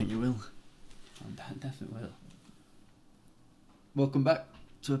will. I definitely will. Welcome back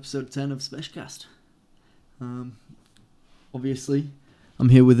to episode 10 of Specialcast. Obviously, I'm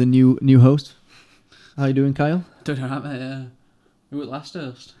here with a new host. How you doing, Kyle? Doing alright, mate. Who was last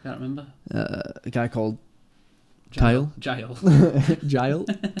host? Can't remember. A guy called Kyle. Gile. Gile.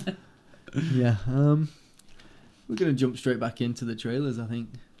 Yeah. We're gonna jump straight back into the trailers, I think,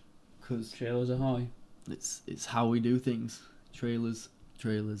 because Trailers ahoy. it's how we do things. Trailers.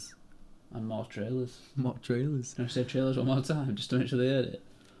 And more trailers. More trailers. Can I say trailers one more time, just to make sure they heard it?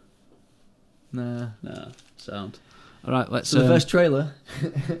 Nah. No. Sound. Alright, let's... So the first trailer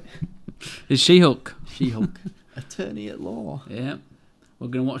is She-Hulk. She-Hulk. Attorney at Law. Yeah. We're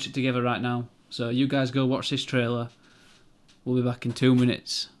going to watch it together right now. So you guys go watch this trailer. We'll be back in 2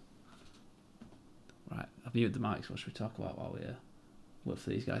 minutes. Right, I've muted the mics. What should we talk about while we wait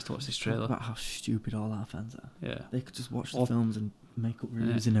for these guys to watch this trailer? Talk about how stupid all our fans are. Yeah. They could just watch the films and make up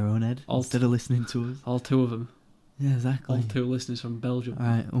reviews in their own head All instead of listening to us. All two of them. Yeah, exactly. All two listeners from Belgium.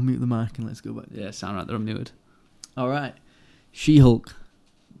 Alright, I'll mute the mic and let's go back. Yeah, sound right. They're unmuted. Alright. She-Hulk.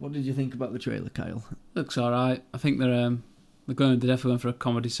 What did you think about the trailer, Kyle? Looks alright. I think they're definitely going for a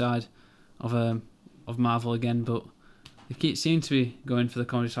comedy side of Marvel again, but they seem to be going for the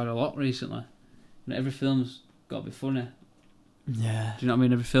comedy side a lot recently. You know, every film's got to be funny. Yeah. Do you know what I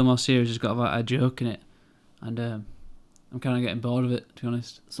mean? Every film or series has got to have a joke in it, and I'm kind of getting bored of it, to be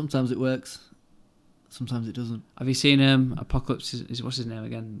honest. Sometimes it works. Sometimes it doesn't. Have you seen Apocalypse? What's his name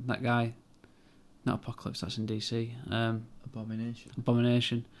again? That guy? Not Apocalypse. That's in DC. Abomination.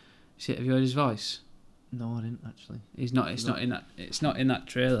 Abomination. Have you heard his voice? No, I didn't actually. It's not in that. It's not in that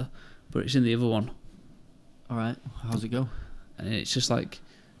trailer, but it's in the other one. Alright. How's it go? And it's just like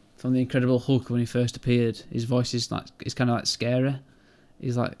from the Incredible Hulk when he first appeared. His voice is like it's kind of like scary.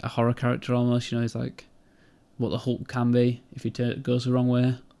 He's like a horror character almost. You know, he's like what the Hulk can be if he goes the wrong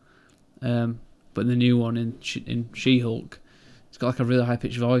way. But in the new one in She-Hulk, he's got like a really high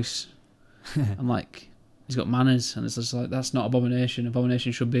pitched voice. And like he's got manners, and it's just like that's not Abomination.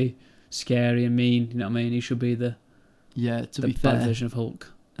 Abomination should be scary and mean. You know what I mean? He should be the be bad fair, version of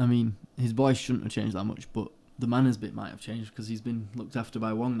Hulk. I mean, his voice shouldn't have changed that much, but the manners bit might have changed because he's been looked after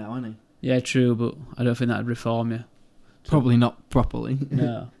by Wong now, hasn't he? Yeah, true, but I don't think that'd reform you. Probably not properly.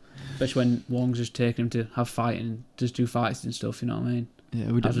 No. Especially when Wong's just taken him to have fighting, just do fights and stuff, you know what I mean?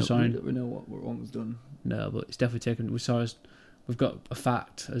 Yeah, we know what Wong's done. No, but it's definitely taken... We've got a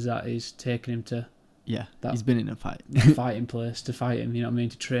fact as that he's taken him to... Yeah, he's been in a fight. A fighting place to fight him, you know what I mean?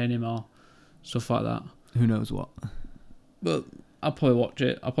 To train him or stuff like that. Who knows what. But I'll probably watch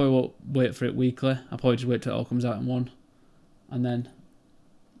it. I'll probably won't wait for it weekly. I'll probably just wait till it all comes out in one. And then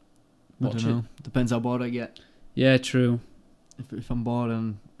watch I don't know. Depends how bored I get. Yeah, true. If I'm bored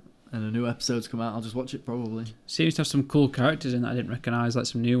and a new episode's come out, I'll just watch it probably. Seems to have some cool characters in that I didn't recognise, like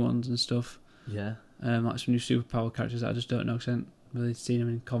some new ones and stuff. Yeah. Like some new superpower characters that I just don't know because I haven't really seen them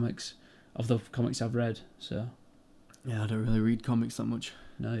in comics, of the comics I've read, so... Yeah, I don't really read comics that much.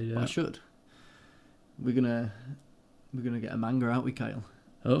 No, you But don't. I should. We're gonna get a manga out with Kyle.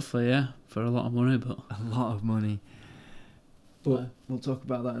 Hopefully, yeah, for a lot of money, but... A lot of money. But we'll talk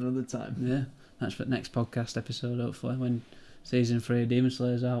about that another time. Yeah, that's for the next podcast episode, hopefully, when Season 3 of Demon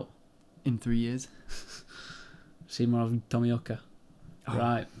Slayer's out. In 3 years. See more of Tomioka. Oh,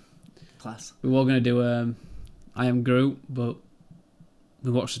 Right. Class. We were going to do I Am Groot, but we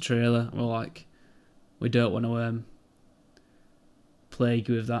watched the trailer and we're like, we don't want to plague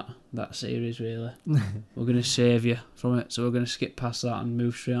you with that series, really. We're going to save you from it, so we're going to skip past that and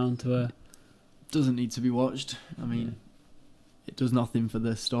move straight on to Doesn't need to be watched. I mean, It does nothing for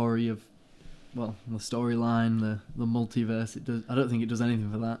the story of, well, the storyline, the multiverse. I don't think it does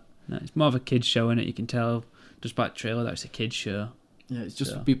anything for that. No, it's more of a kids show, innit? You can tell just by the trailer that it's a kids show. Yeah, it's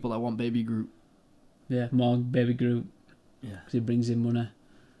just for people that want Baby Groot. Yeah, more Baby Groot. Yeah. Because he brings in money.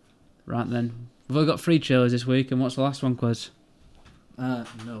 Right then. We've all got 3 trailers this week, and what's the last one, Quiz? No,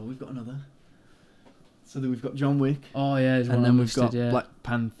 we've got another. So then we've got John Wick. Oh, yeah, there's one and then we've listed, got Black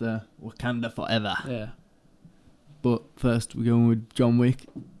Panther, Wakanda Forever. Yeah. But first, we're going with John Wick.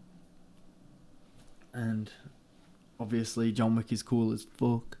 And obviously, John Wick is cool as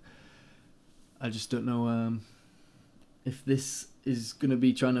fuck. I just don't know if this is going to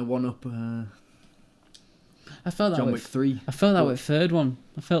be trying to one-up I felt that John Wick 3. I felt that with third one.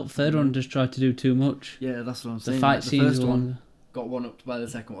 I felt third one just tried to do too much. Yeah, that's what I'm The saying. fight like, scenes the first were one got one-upped by the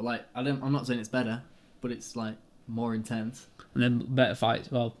second one. Like, I'm not saying it's better, but it's like more intense. And then better fights,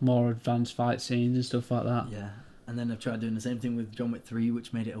 well, more advanced fight scenes and stuff like that. Yeah, and then I've tried doing the same thing with John Wick 3,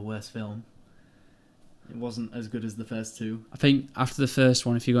 which made it a worse film. It wasn't as good as the first two. I think after the first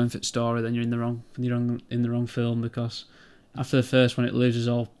one, if you're going for the story, then you're in the wrong film because after the first one, it loses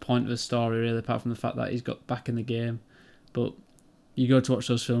all point of the story, really, apart from the fact that he's got back in the game. But you go to watch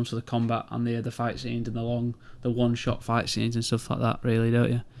those films for the combat and the fight scenes and the one-shot fight scenes and stuff like that, really,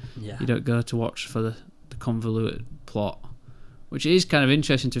 don't you? Yeah. You don't go to watch for the convoluted plot, which is kind of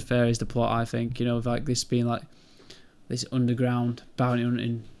interesting, to be fair, is the plot, I think, you know, of like this being like this underground bounty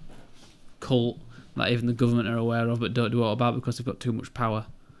hunting cult that even the government are aware of but don't do all about because they've got too much power.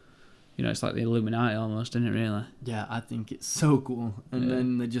 You know, it's like the Illuminati almost, isn't it, really? Yeah, I think it's so cool. And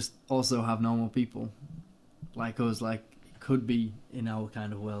then they just also have normal people like us, like it could be in our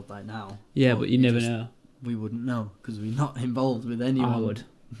kind of world like now. Yeah, but you never know. We wouldn't know because we're not involved with anyone. I would.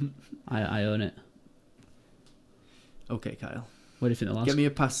 I own it. Okay, Kyle. Where do you think the last? Get me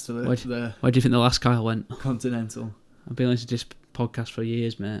a pass to Where do you think the last Kyle went? Continental. I've been listening to this podcast for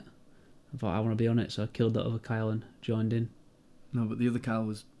years, mate. I thought I want to be on it, so I killed that other Kyle and joined in. No, but the other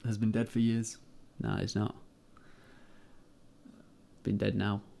Kyle has been dead for years. No, he's not. Been dead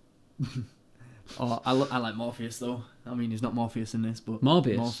now. Oh, I like Morpheus though. I mean, he's not Morpheus in this, but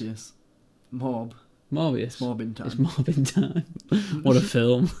Morbius. Morpheus. Morbius. It's Morbin time. It's Morbin time. What a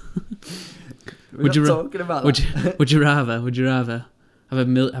film. We're not talking about that. Would you rather have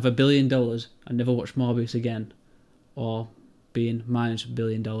 $1 billion and never watch Morbius again, or being minus $1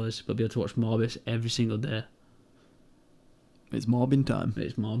 billion but be able to watch Morbius every single day? It's Morbin time.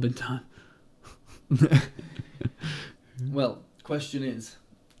 It's Morbin time. Well, question is,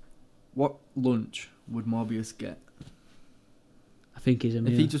 what lunch would Morbius get? I think he's a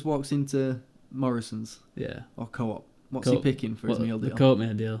meal. If he just walks into Morrison's or Co-op, what's he picking for his meal deal? The Co-op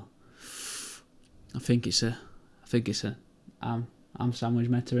meal deal. I think it's a ham sandwich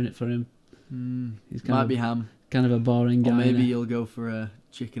meta in it for him. He's Might be ham. Kind of a boring guy. Or maybe he'll go for a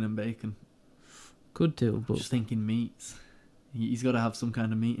chicken and bacon. Could do, but just thinking meats. He's got to have some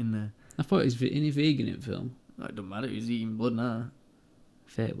kind of meat in there. I thought he's any vegan in film. No, it doesn't matter. He's eating blood now.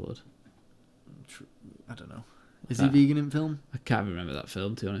 Fake blood. I don't know. Is he vegan in film? I can't remember that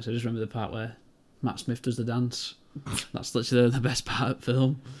film, to be honest. I just remember the part where Matt Smith does the dance. That's literally the best part of the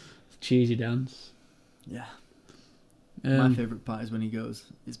film. The cheesy dance. Yeah. My favourite part is when he goes,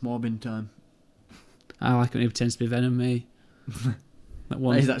 it's Morbin time. I like when he pretends to be Venom, me. That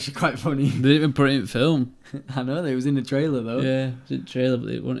is actually quite funny. They didn't even put it in film. I know, it was in the trailer though. Yeah, it was in the trailer, but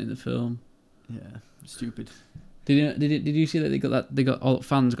they weren't in the film. Yeah, stupid. Did you see that they got all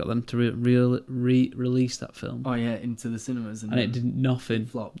fans got them to release that film? Oh yeah, into the cinemas and it did nothing. It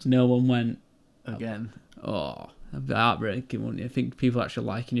flopped. No one went again. Oh, a bit heartbreaking, wouldn't you? I think people actually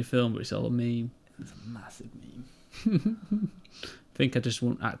liking your film, but it's all a meme. It's a massive meme. I think I just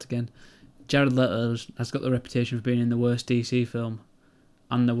won't act again. Jared Leto has got the reputation for being in the worst DC film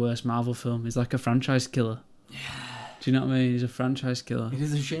and the worst Marvel film. He's like a franchise killer. Yeah. Do you know what I mean? He's a franchise killer. It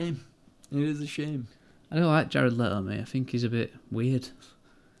is a shame. It is a shame. I don't like Jared Leto, mate. I think he's a bit weird.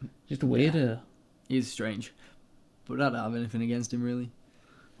 Just a weirdo. He's strange. But I don't have anything against him, really.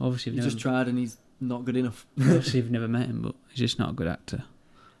 Obviously, he's just tried and he's not good enough. Obviously, you've never met him, but he's just not a good actor.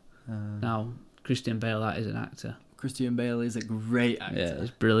 Now, Christian Bale, that is an actor. Christian Bale is a great actor. Yeah,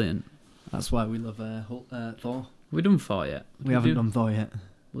 he's brilliant. That's why we love Thor. We've done Thor yet. We haven't done Thor yet.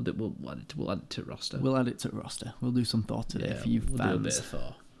 We'll add it to roster. We'll add it to roster. We'll do some Thor today for you fans. We'll do a bit of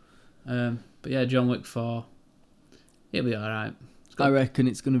Thor. But yeah, John Wick 4. It'll be alright. I reckon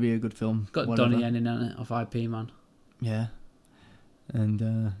it's going to be a good film. It's got Donnie Yen in it, off IP Man. Yeah.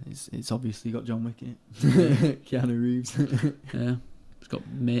 And it's obviously got John Wick in it. Keanu Reeves. Yeah. It's got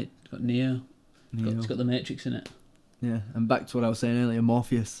Neo. It's got the Matrix in it. Yeah. And back to what I was saying earlier,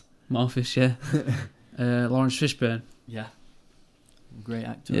 Morpheus, yeah. Lawrence Fishburne. Yeah. Great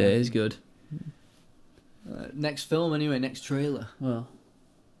actor. Yeah, he's good. Next film, anyway. Next trailer. Well.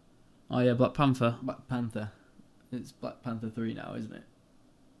 Oh yeah, Black Panther. Black Panther. It's Black Panther 3 now, isn't it?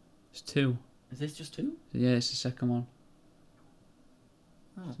 It's 2. Is this just 2? Yeah, it's the second one.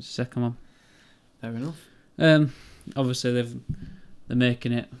 Oh. It's the second one. Fair enough. Obviously they're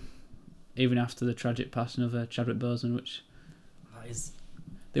making it even after the tragic passing of Chadwick Boseman, which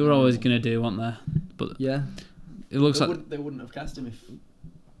they were always going to do, weren't they? But yeah, it looks they wouldn't have cast him if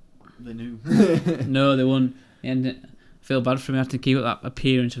they knew. No, they wouldn't. And I feel bad for him having to keep up that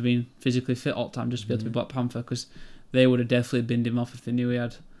appearance of being physically fit all the time just to be able to be Black Panther, because they would have definitely binned him off if they knew he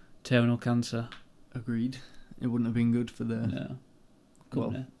had terminal cancer. Agreed. It wouldn't have been good for the... No.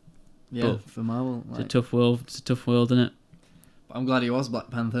 Well, yeah, but for Marvel. It's a tough world. It's a tough world, isn't it? But I'm glad he was Black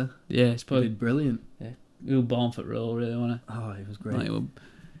Panther. Yeah, it's probably... He did brilliant. Yeah. He was born for the role, really, wasn't he? Oh, he was great. Like,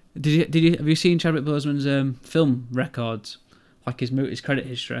 have you seen Chadwick Boseman's film records? Like his credit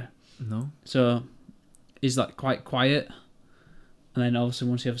history? No. So, he's like quite quiet. And then obviously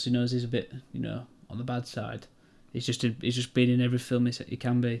once he knows he's a bit, on the bad side, He's just been in every film he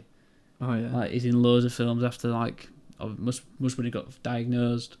can be. Oh yeah. Like he's in loads of films after like must when he got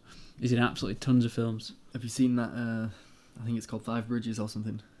diagnosed. He's in absolutely tons of films. Have you seen that? I think it's called 5 Bridges or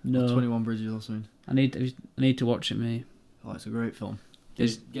something. No. Or 21 Bridges or something. I need to watch it, mate. Oh, it's a great film.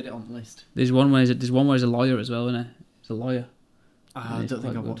 Get it on the list. There's one where he's a lawyer as well, isn't it? He's a lawyer. I don't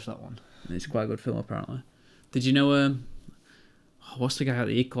think I've watched that one. It's quite a good film, apparently. Did you know? What's the guy at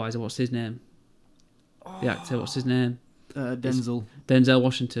the Equalizer? What's his name? The actor. What's his name? Denzel. Denzel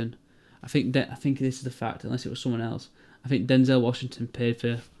Washington. I think this is the fact, unless it was someone else. I think Denzel Washington paid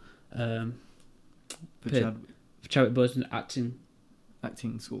for Chadwick Boseman's acting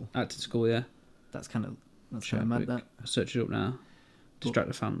school. Acting school, yeah. That's kind of mad. That. I'll search it up now. Distract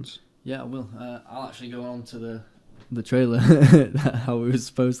the fans. Yeah, I will. I'll actually go on to the trailer how we were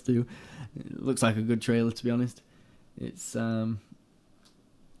supposed to. It looks like a good trailer, to be honest. It's there's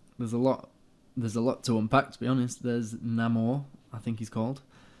a lot to unpack, to be honest. There's Namor, I think he's called,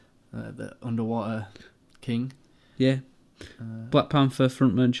 the underwater king. Yeah. Black Panther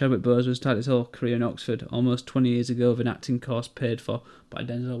frontman Chadwick Boseman started his whole career in Oxford almost 20 years ago with an acting course paid for by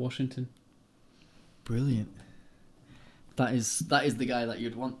Denzel Washington. Brilliant. That is the guy that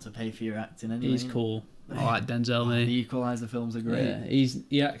you'd want to pay for your acting anyway. He's cool. I like Denzel, mate. The Equalizer films are great. Yeah,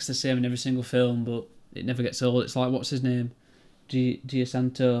 he acts the same in every single film, but it never gets old. It's like, what's his name?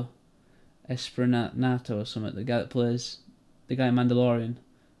 Giansanto Esprinato or something. The guy that plays the guy in Mandalorian.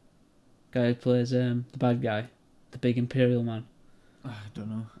 Guy who plays the bad guy, the big Imperial man. I don't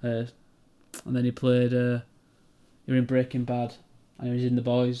know. And then he played. He was in Breaking Bad, and he was in The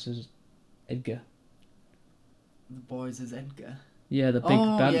Boys as Edgar. The Boys is Edgar. Yeah, the big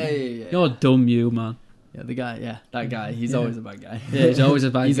bad. Yeah. You're dumb, you man. Yeah, the guy. Yeah, that guy. He's always a bad guy. Yeah, he's always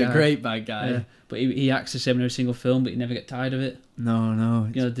a bad guy. He's a great bad guy. Yeah. But he acts the same in every single film, but you never get tired of it. No.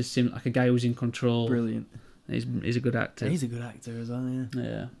 You know, this seems like a guy who's in control. Brilliant. He's a good actor. He's a good actor as well.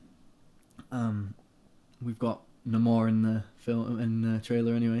 Yeah. Yeah. We've got Namor in the film in the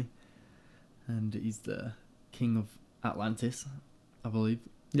trailer anyway, and he's the king of Atlantis, I believe.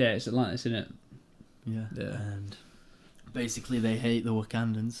 Yeah, it's Atlantis, isn't it? Yeah. Yeah. And basically, they hate the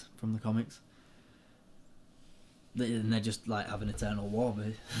Wakandans from the comics. They're just like having an eternal war,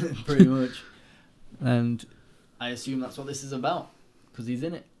 pretty much. And I assume that's what this is about, because he's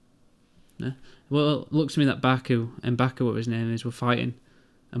in it. Yeah. Well, it looks to me that Baku, whatever his name is, were fighting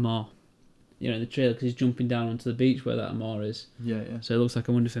Amor. You know, in the trailer, because he's jumping down onto the beach where that Amor is. Yeah. So it looks like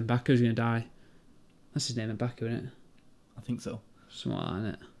I wonder if M'Baku's going to die. That's his name, M'Baku, isn't it? I think so. Something like that, isn't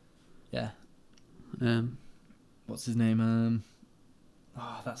it? Yeah. What's his name?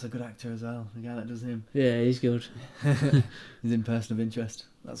 That's a good actor as well. The guy that does him. Yeah, he's good. He's in Person of Interest.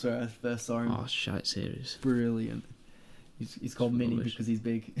 That's where I first saw him. Oh, shite series. Brilliant. He's called Minnie rubbish. because he's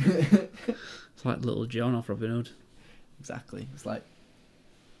big. It's like Little John off Robin Hood. Exactly. It's like...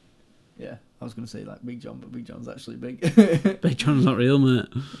 Yeah, I was going to say like Big John, but Big John's actually big. Big John's not real, mate.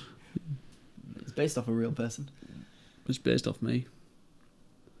 It's based off a real person. It's based off me.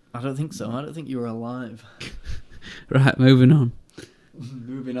 I don't think so. I don't think you were alive. Right, moving on.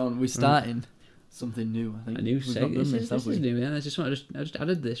 Moving on. We're starting something new, I think. A new We've not segment. done This is new, yeah. I just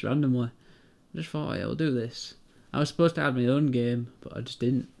added this randomly. I just thought, yeah, I'll do this. I was supposed to add my own game, but I just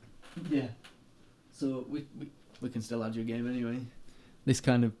didn't. Yeah. So we can still add your game anyway. This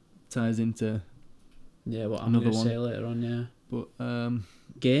kind of ties into what I'm another going to one. say later on, yeah. But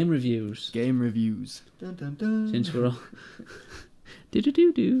game reviews. Game reviews. Dun, dun, dun. Since we're all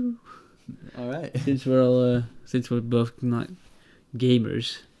do. All right. Since we're both like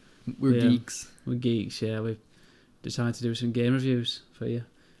gamers, We're geeks. We're geeks, yeah. We've decided to do some game reviews for you.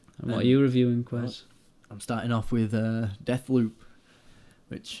 And what are you reviewing, Quez? I'm starting off with Deathloop,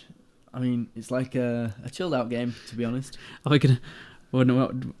 which, I mean, it's like a chilled out game, to be honest. Are we going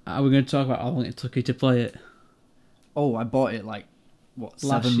to talk about how long it took you to play it? Oh, I bought it like,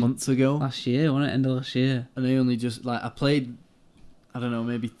 7 months ago? Last year, wasn't it? End of last year. And I only just, I played, I don't know,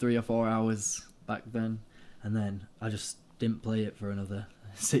 maybe 3 or 4 hours back then. And then I just didn't play it for another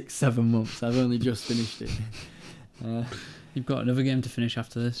 6-7 months. I've only just finished it. You've got another game to finish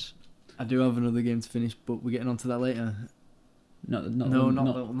after this. I do have another game to finish, but we're getting onto that later. Not the one that not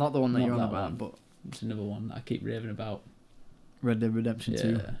you're on that about, one. but it's another one that I keep raving about. Red Dead Redemption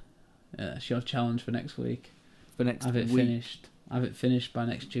 2. Yeah, it's your challenge for next week. For next Have it week. finished. Have it finished by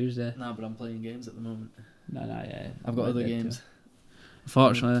next Tuesday. No, but I'm playing games at the moment. No, yeah. I've got other games.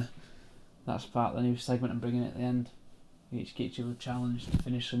 Unfortunately, that's part of the new segment I'm bringing at the end. We each keep each other challenged to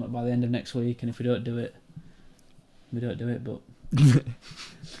finish something by the end of next week, and if we don't do it, we don't do it, but...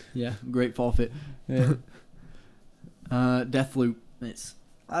 Yeah, great forfeit. Yeah. Deathloop.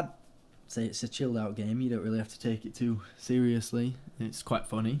 I'd say it's a chilled out game. You don't really have to take it too seriously. It's quite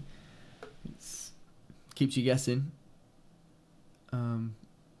funny. It's keeps you guessing.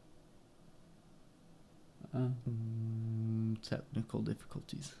 Technical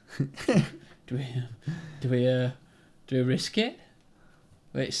difficulties. Do we risk it?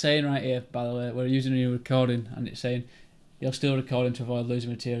 Wait, it's saying right here, by the way, we're using a new recording, and it's saying you're still recording to avoid losing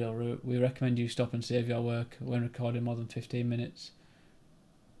material. We recommend you stop and save your work when recording more than 15 minutes.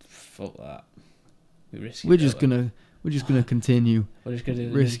 Fuck that. We're just gonna continue. We're just gonna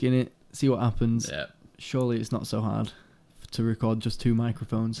risking it. See what happens. Yeah. Surely it's not so hard to record just 2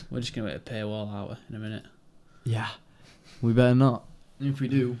 microphones. We're just gonna wait a paywall hour in a minute. Yeah. We better not. If we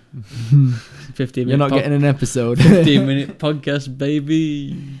do, 15 you're not getting an episode. 15-minute podcast,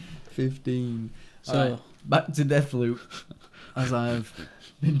 baby. 15. So right, back to Deathloop, as I've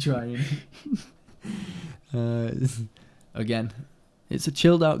been trying. Again, it's a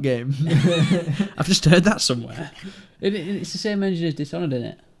chilled out game. I've just heard that somewhere. It's the same engine as Dishonored, isn't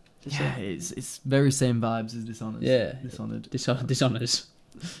it? Yeah, it's very same vibes as Dishonored. Yeah, Dishonored. Dishonors.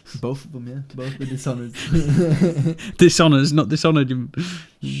 Both of them, yeah. Both the Dishonored. Dishonors, not Dishonored.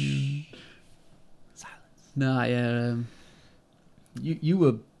 Silence. Nah, yeah. You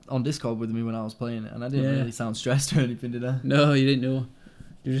were on Discord with me when I was playing it, and I didn't really sound stressed or anything, did I? No, you didn't know.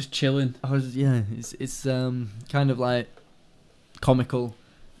 You're just chilling. I was, yeah. It's kind of like comical,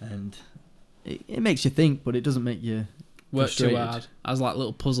 and it makes you think, but it doesn't make you work too hard. As like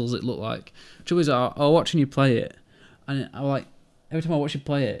little puzzles, it looked like. Trouble is, I was watching you play it, and I like every time I watch you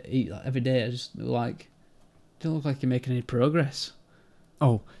play it, like every day, I just like, don't look like you're making any progress.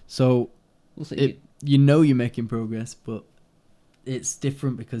 Oh, so Looks like you know you're making progress, but it's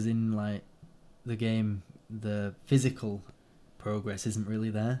different because in like the game, the physical progress isn't really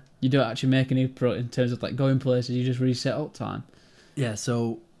there. you don't actually make any in terms of like going places. You just reset up time. Yeah,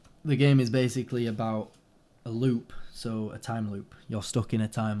 so the game is basically about a loop, so a time loop. You're stuck in a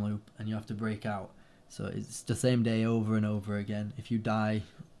time loop and you have to break out. So it's the same day over and over again. If you die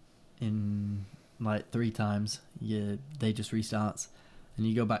in like 3 times, they just restarts, and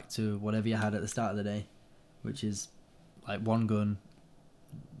you go back to whatever you had at the start of the day, which is like 1 gun,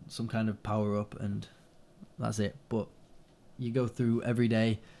 some kind of power up, and that's it. But you go through every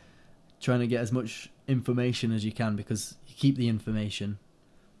day trying to get as much information as you can, because you keep the information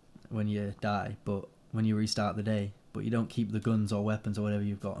when you die, but when you restart the day, but you don't keep the guns or weapons or whatever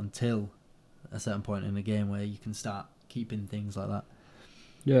you've got until a certain point in the game where you can start keeping things like that.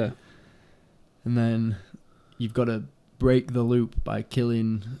 Yeah. And then you've got to break the loop by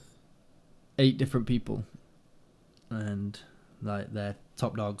killing 8 different people, and like they're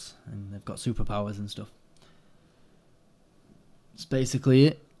top dogs and they've got superpowers and stuff. That's basically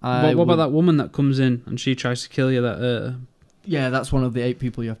it. What about that woman that comes in and she tries to kill you? Yeah, that's one of the 8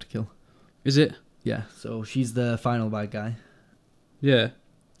 people you have to kill. Is it? Yeah, so she's the final bad guy. Yeah.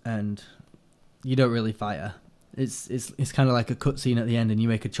 And you don't really fight her. It's kind of like a cutscene at the end, and you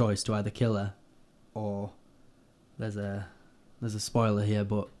make a choice to either kill her, or there's a spoiler here,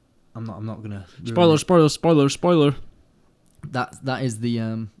 but I'm not gonna Spoiler. That is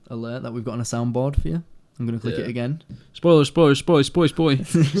the alert that we've got on a soundboard for you. I'm gonna click it again. Spoiler. Sorry,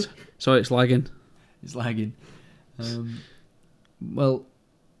 it's lagging. It's lagging. Well,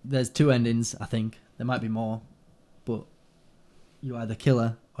 there's 2 endings, I think. There might be more, but you either kill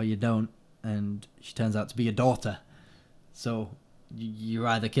her or you don't, and she turns out to be your daughter. So you're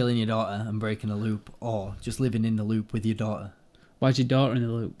either killing your daughter and breaking a loop, or just living in the loop with your daughter. Why's your daughter in the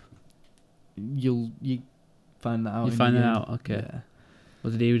loop? You find that out. You find that out, okay. Yeah.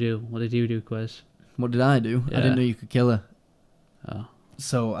 What did you do, Quez? What did I do? Yeah. I didn't know you could kill her. Oh.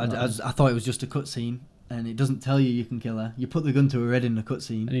 So I thought it was just a cutscene, and it doesn't tell you can kill her. You put the gun to her head in the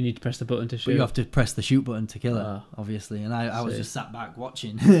cutscene, and you need to press the button to shoot. But you have to press the shoot button to kill her, obviously. And I was just sat back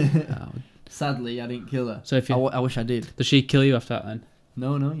watching. Sadly, I didn't kill her. So I wish I did. Does she kill you after that then?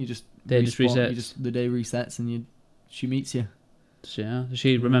 No, you just day just resets. The day resets and she meets you. Does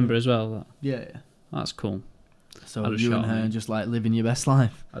she remember as well? Yeah. That's cool. So you and her just like living your best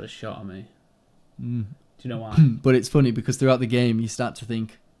life. I'd have shot at me. Do you know why? But it's funny because throughout the game you start to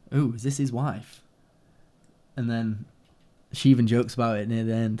think, "Oh, is this his wife?" And then she even jokes about it near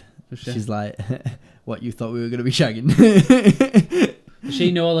the end. She's like, "What, you thought we were going to be shagging?" Does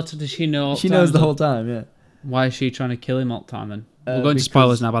she know all the time? Does she know? She knows the whole time. Yeah. Why is she trying to kill him all the time then? We're going to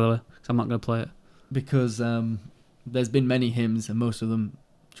spoilers now, by the way, because I'm not going to play it. Because there's been many hymns, and most of them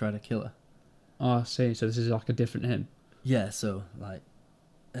try to kill her. Oh, I see. So this is like a different hymn. Yeah. So like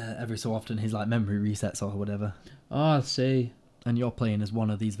every so often his like memory resets or whatever. Oh, I see. And you're playing as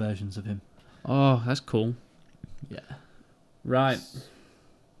one of these versions of him. Oh, that's cool. Yeah. Right.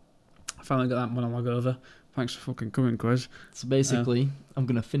 I finally got that monologue over. Thanks for fucking coming, Quiz. So basically, I'm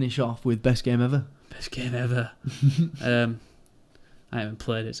going to finish off with best game ever. Best game ever. I haven't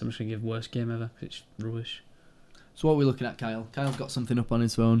played it, so I'm just going to give worst game ever, 'cause it's rubbish. So what are we looking at, Kyle? Kyle's got something up on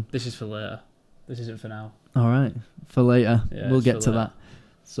his phone. This is for later. This isn't for now. All right, for later. Yeah, we'll it's get for to later. that.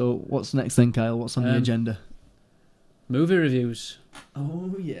 So what's next then, Kyle? What's on the agenda? Movie reviews.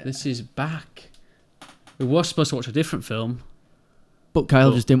 Oh, yeah. This is back. We were supposed to watch a different film. But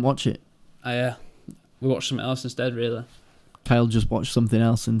Kyle just didn't watch it. We watched something else instead, really. Kyle just watched something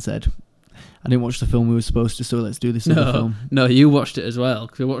else and said, I didn't watch the film we were supposed to, so let's do this other film. No, you watched it as well,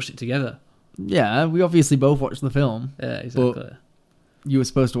 because we watched it together. Yeah, we obviously both watched the film. Yeah, exactly. But you were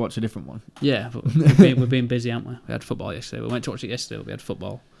supposed to watch a different one. Yeah, but we've been busy, haven't we? We had football yesterday. We went to watch it yesterday, but we had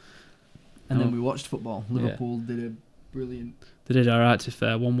football. And then we watched football. Liverpool did a brilliant... They did alright, to be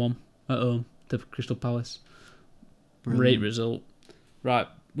fair. 1-1 at home to Crystal Palace. Great result. Right,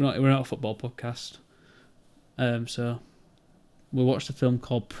 we're not a football podcast. So we watched a film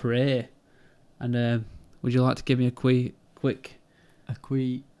called Prey. And would you like to give me a quick,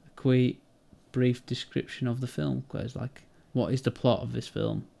 brief description of the film? Quiz, like, what is the plot of this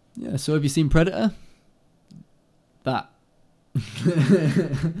film? Yeah, so have you seen Predator? That.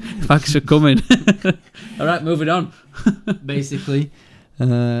 Thanks for coming. All right, moving on. Basically,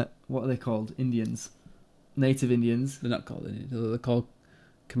 what are they called? Indians. Native Indians. They're not called Indians. They're called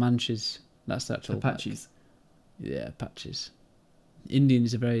Comanches. That's the actual... Apaches. Yeah, Apaches.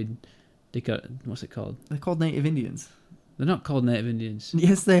 Indians are very... What's it called? They're called Native Indians. They're not called Native Indians.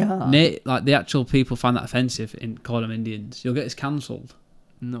 Yes, they are. Like, the actual people find that offensive in calling them Indians. You'll get us cancelled.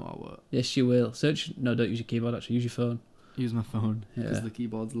 No, I won't. Yes, you will. No, don't use your keyboard, actually. Use your phone. Use my phone. Because the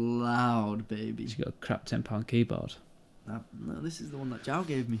keyboard's loud, baby. You got a crap £10 keyboard. No, this is the one that Jow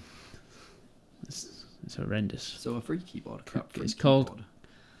gave me. It's horrendous. So a free keyboard.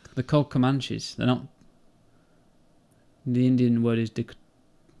 They're called Comanches. They're not... The Indian word is I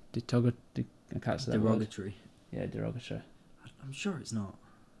can't say that word. Derogatory. Yeah, derogatory. I'm sure it's not.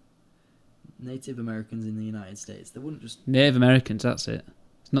 Native Americans in the United States. They wouldn't just... Native Americans, that's it.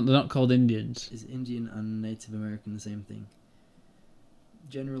 They're not called Indians. Is Indian and Native American the same thing?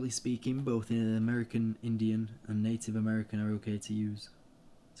 Generally speaking, both American Indian and Native American are okay to use.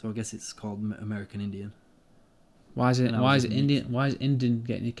 So I guess it's called American Indian. Why is Indian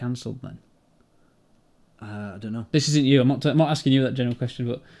getting you cancelled then? I don't know. This isn't you. I'm not asking you that general question,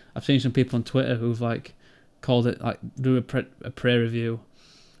 but I've seen some people on Twitter who've like called it, like, do a Prey review,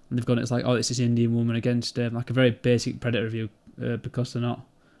 and they've gone, it's like, oh, it's this Indian woman against like a very basic Predator review, because they're not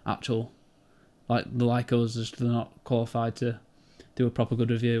actual, like, they're like us, just they're not qualified to do a proper good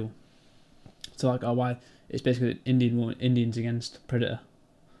review. So like, oh, why? It's basically Indians against Predator,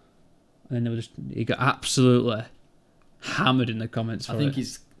 and then they were he got absolutely hammered in the comments. I think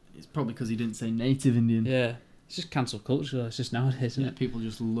it's probably because he didn't say Native Indian. Yeah. It's just cancel culture. It's just nowadays, isn't it? People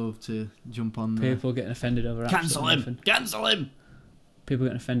just love to jump on People getting offended over Cancel him! Cancel him! People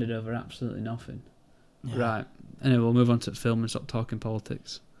getting offended over absolutely nothing. Yeah. Right. Anyway, we'll move on to the film and stop talking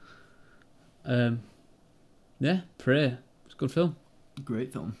politics. Yeah, Prey. It's a good film.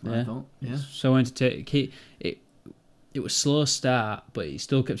 Great film, I thought. Yeah. So entertaining. It was slow start, but it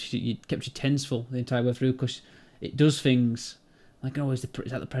still kept you tenseful the entire way through, because it does things... Like, oh, is that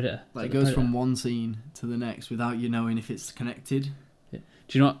the Predator? Like, it goes from one scene to the next without you knowing if it's connected. Yeah.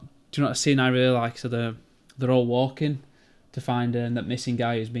 Do you know what a scene I really like? So they're all walking to find that missing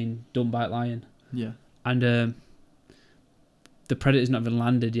guy who's been done by a lion. Yeah. And the Predator's not even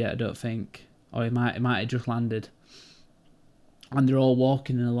landed yet, I don't think. Or it might have just landed. And they're all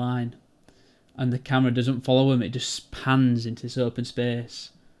walking in a line. And the camera doesn't follow him, it just pans into this open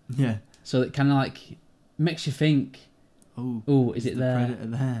space. Yeah. So it kind of like makes you think... Oh, is it there? Predator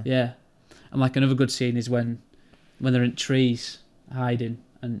there? Yeah. And like another good scene is when they're in trees hiding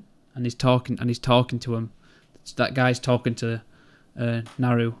and he's talking to him. That guy's talking to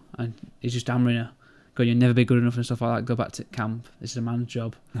Naru, and he's just hammering her, going, "You'll never be good enough," and stuff like that. Go back to camp. This is a man's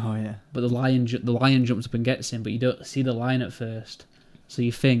job. Oh yeah. But the lion jumps up and gets him, but you don't see the lion at first, so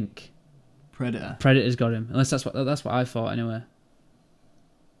you think Predator's got him. Unless that's what I thought anyway.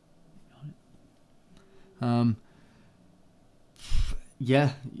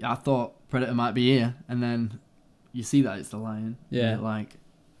 Yeah, I thought Predator might be here, and then you see that it's the lion. Yeah. Like,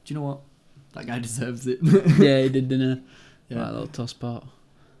 do you know what? That guy deserves it. Yeah, he did, didn't he? Yeah. Right, little toss part.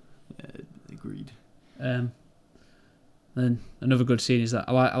 Yeah, agreed. Then another good scene is that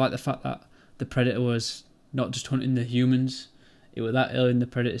I like the fact that the Predator was not just hunting the humans. It was that early in the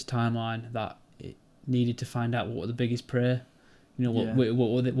Predator's timeline that it needed to find out what were the biggest prey. You know,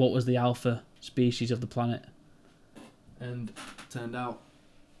 what was the alpha species of the planet. And turned out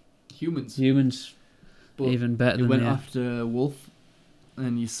humans. Humans, But even better it than went the after a wolf,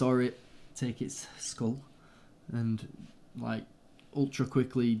 and you saw it take its skull and like ultra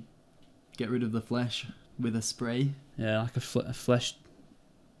quickly get rid of the flesh with a spray. yeah, like a flesh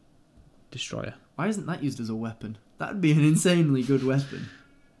destroyer. Why isn't that used as a weapon? That'd be an insanely good weapon.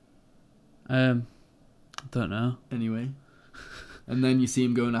 Don't know. Anyway, and then you see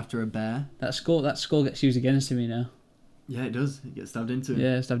him going after a bear. That skull gets used against him, you know. Yeah, it does. It gets stabbed into him.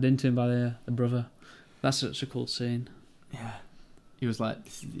 Yeah, stabbed into him by the brother. That's such a cool scene. Yeah. He was like,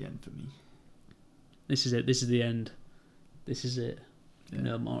 "This is the end for me. This is it. This is the end. This is it. Yeah.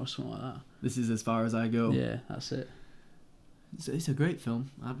 No more," or something like that. This is as far as I go." Yeah, that's it. It's a great film.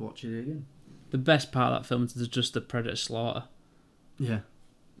 I'd watch it again. The best part of that film is just the predator slaughter. Yeah.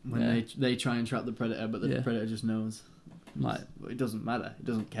 When Yeah. they try and trap the predator, but the Yeah. predator just knows. Like, It doesn't matter. It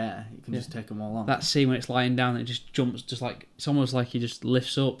doesn't care. It can Yeah. just take them all on. that scene when it's lying down, it just jumps, just like it's almost like he just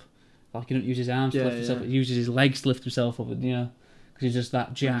lifts up, like he doesn't use his arms to Yeah, lift himself, yeah. he uses his legs to lift himself up, and, you know, because he's just that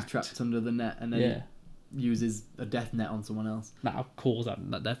He's jacked. trapped under the net, and then Yeah, he uses a death net on someone else. that how cool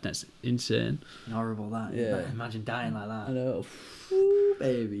that death net's insane. Horrible that. Yeah. Imagine dying like that. I know. Ooh,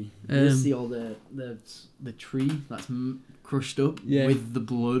 baby. You see all the tree that's crushed up Yeah. with the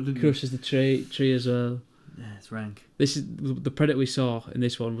blood. And Crushes the tree as well. Yeah, it's rank. This is the predator we saw in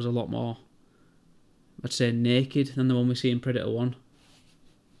this one was a lot more, I'd say, naked than the one we see in Predator 1.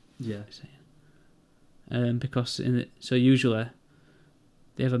 Yeah. Because so usually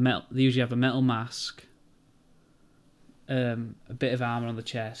they usually have a metal mask, a bit of armor on the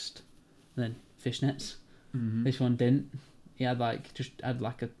chest, and then fishnets. Mm-hmm. This one didn't. He had obviously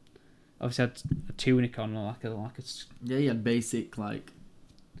had a tunic on, or like a Yeah, he had basic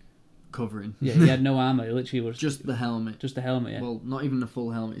covering. yeah. He had no armor. He literally was Just the helmet. just a helmet. Yeah. Well, not even a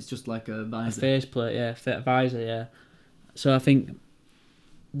full helmet. It's just like a A visor. faceplate, yeah, visor, yeah. So I think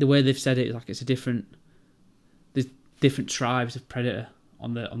the way they've said it is like there's different tribes of predator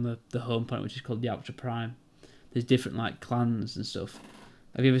on the home planet, which is called the Ultra Prime. There's different clans and stuff.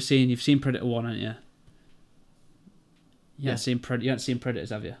 You've seen Predator 1, haven't you? You haven't seen Predators,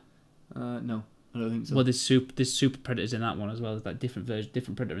 have you? No, I don't think so. Well, there's super predators in that one as well. There's different versions,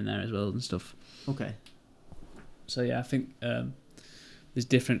 different predator in there as well and stuff. Okay. So yeah, I think there's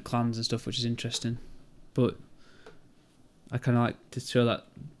different clans and stuff, which is interesting. But I kind of like to show that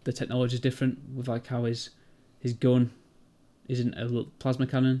the technology is different with how his gun isn't a little plasma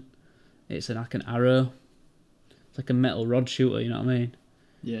cannon. It's an arrow. It's like a metal rod shooter. You know what I mean?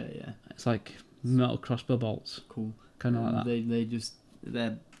 Yeah, yeah. It's like metal crossbow bolts. Cool. Kind of like that.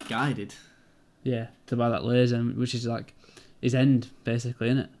 They're guided. Yeah, to buy that laser, which is like his end, basically,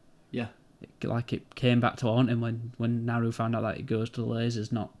 isn't it? Yeah. It came back to haunt him when Naru found out that it goes to the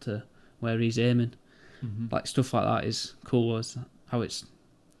lasers, not to where he's aiming. Mm-hmm. Stuff like that is cool. As how it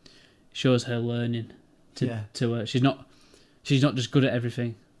shows her learning. She's not just good at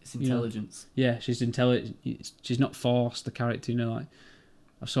everything. It's intelligence. Yeah, she's intelligent. She's not forced. The character,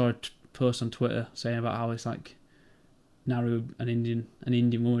 I saw a post on Twitter saying about how it's like Naru, an Indian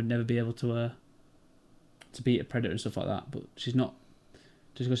woman, would never be able to beat a predator and stuff like that. But she's not.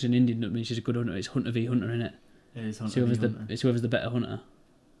 Just because she's an Indian doesn't mean she's a good hunter. It's hunter v hunter, innit? It is hunter v hunter. It's whoever's the better hunter.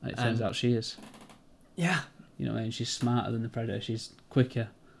 It turns out she is. Yeah. You know what I mean? She's smarter than the predator. She's quicker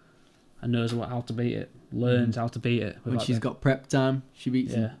and knows how to beat it. Learns how to beat it. When she's got prep time, she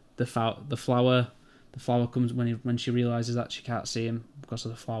beats him. The flower comes when she realises that she can't see him because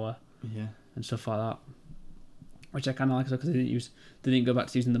of the flower. Yeah. And stuff like that. Which I kind of like because they didn't go back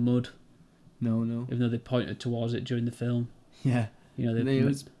to using the mud. No. Even though they pointed towards it during the film. Yeah.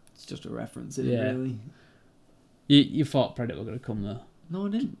 It's just a reference, isn't it, really? You thought Predator were going to come though. No, I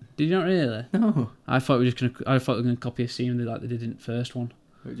didn't. Did you not really? No. I thought we were going to copy a scene they did in the first one.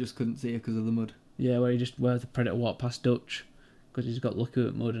 We just couldn't see her because of the mud. Yeah, where the Predator walked past Dutch because he's got lucky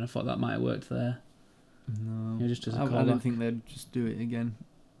with mud, and I thought that might have worked there. No. Just as a I callback. don't think they'd just do it again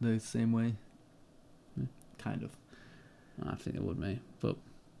the same way. Yeah. Kind of. I think they would, mate. But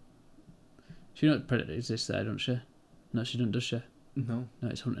she knows Predator exists there, don't she? No, she doesn't, does she? No. No,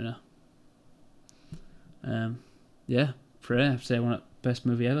 it's hunting her. Yeah, Prey, I'd say one of the best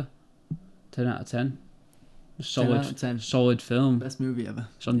movie ever. 10 out of 10. 10 out of 10. Solid film. Best movie ever.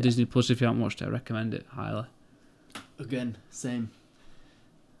 It's on Disney Plus. If you haven't watched it, I recommend it highly. Again, same.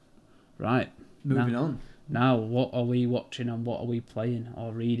 Right. Moving on. Now, what are we watching and what are we playing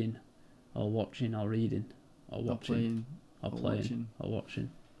or reading or watching or reading or watching or playing or watching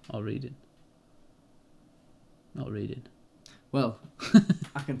or reading? Not reading. Well,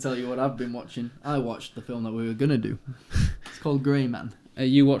 I can tell you what I've been watching. I watched the film that we were going to do. It's called Grey Man.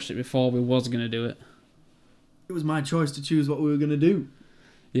 You watched it before we was going to do it. It was my choice to choose what we were going to do.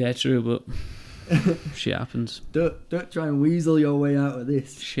 Yeah, true, but shit happens. Don't try and weasel your way out of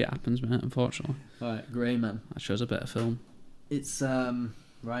this. Shit happens, mate, unfortunately. Alright, Grey Man. That shows a better film. It's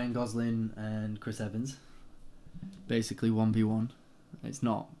Ryan Gosling and Chris Evans. Basically 1v1. It's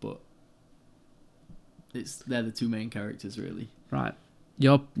not, but they're the two main characters, really. Right.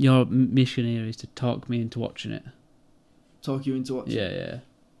 Your mission here is to talk me into watching it. Talk you into watching? Yeah.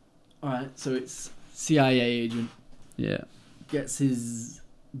 Alright, so it's CIA agent. Yeah. Gets his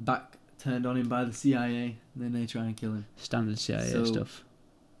back turned on him by the CIA, and then they try and kill him. Standard CIA stuff.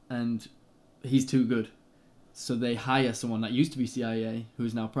 And he's too good. So they hire someone that used to be CIA,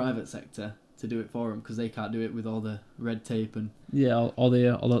 who's now private sector, to do it for them, because they can't do it with all the red tape and all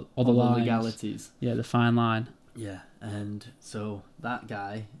the lines. legalities. Yeah, the fine line. Yeah, and so that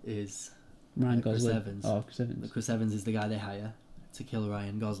guy is Ryan Chris Gosling. Evans. Oh, Chris Evans. Chris Evans is the guy they hire to kill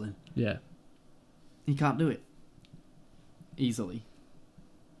Ryan Gosling. Yeah. He can't do it easily.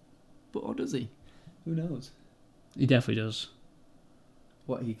 But or does he? Who knows? He definitely does.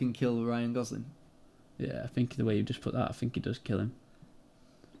 What, he can kill Ryan Gosling? Yeah, I think the way you just put that, I think he does kill him.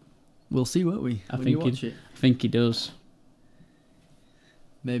 We'll see, won't we? I when think you watch it. I think he does.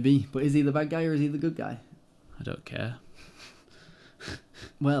 Maybe, but is he the bad guy or is he the good guy? I don't care.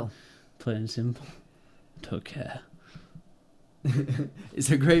 Well, plain and simple. Don't care. It's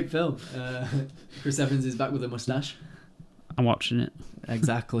a great film. Chris Evans is back with a moustache. I'm watching it.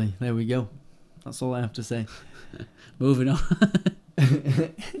 Exactly. There we go. That's all I have to say. Moving on.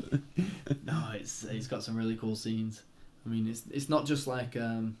 No, it's got some really cool scenes. I mean, it's not just like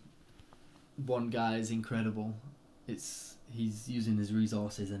one guy is incredible. He's using his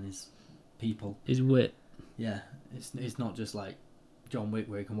resources and his people. His wit. Yeah, it's not just like John Wick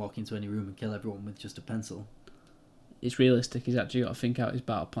where he can walk into any room and kill everyone with just a pencil. It's realistic. He's actually got to think out his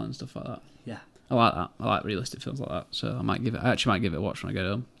battle plan and stuff like that. Yeah, I like that. I like realistic films like that. So I actually might give it a watch when I get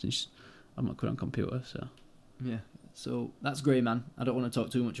home, since I'm not good on computer. So yeah. So that's Grey Man. I don't want to talk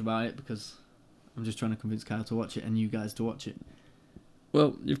too much about it because I'm just trying to convince Kyle to watch it and you guys to watch it.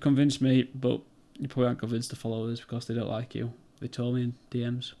 Well, you've convinced me, but you probably aren't convinced the followers because they don't like you. They told me in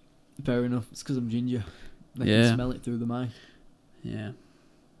DMs. Fair enough. It's because I'm ginger. They Yeah. can smell it through the mic. Yeah.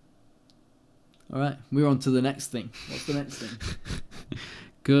 All right, we're on to the next thing. What's the next thing?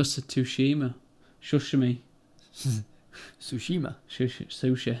 Ghost of Tsushima. Shushimi. Tsushima.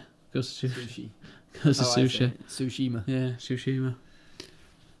 Sushi. Ghost of Sushi. Sushi. Ghost of Oh, I see. Sushi. Tsushima. Yeah, Tsushima.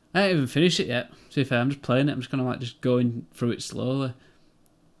 I haven't even finished it yet. To be fair, I'm just playing it. I'm just kind of like just going through it slowly.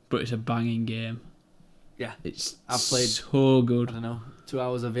 But it's a banging game. Yeah. It's I've played- so I good. don't know. 2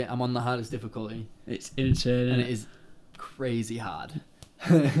 hours of it. I'm on the hardest difficulty. It's insane. And Innit? it is crazy hard.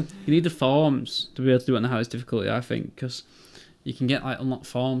 You need the forms to be able to do it on the highest difficulty, I think, because you can get like unlocked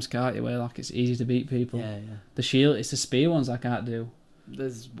forms, can't you? Where like it's easy to beat people. Yeah. The shield, it's the spear ones I can't do.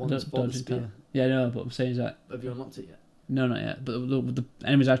 There's one Don't- for the dodging spear. time. Yeah, no, but I'm saying is that Have you unlocked it yet? no, not yet. But the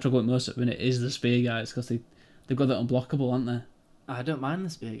enemies I struggle with most at the minute is the spear guys because they've got that unblockable, aren't they? I don't mind the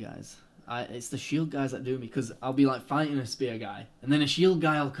spear guys. It's the shield guys that do me because I'll be like fighting a spear guy and then a shield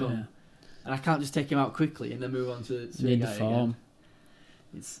guy will come Yeah. and I can't just take him out quickly and then move on to the spear Need the guy form. again.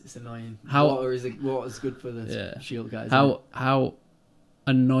 It's annoying. How- Water's good for the Yeah. shield guys. isn't it? How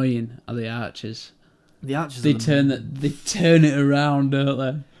annoying are the archers? The archers They are they turn it around,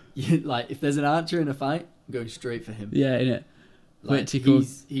 don't they? like if there's an archer in a fight, I'm going straight for him. Yeah, innit? Like, Wait till you go-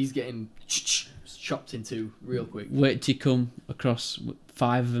 he's getting chopped into real quick. Wait till you come across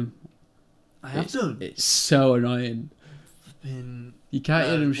 5 of them. I have it's, done. It's so annoying. Been, You can't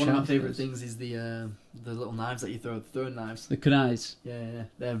hear them shout. one of my favourite things is the little knives that you throw, the throwing knives. The kunais. Yeah,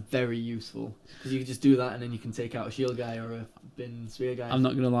 they're very useful because you can just do that and then you can take out a shield guy or a bin spear guy. I'm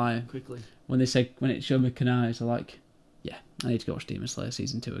not gonna lie. quickly. When it showed me kunais, I'm like, yeah, I need to go watch Demon Slayer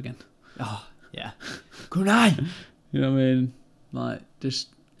season 2 again. Oh yeah, kunai. You know what I mean? Like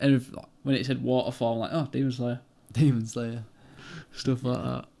when it said waterfall, I'm like, oh, Demon Slayer, Demon Slayer. stuff like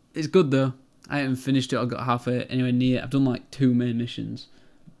that. It's good though. I haven't finished it. I got halfway anywhere near. I've done like 2 main missions.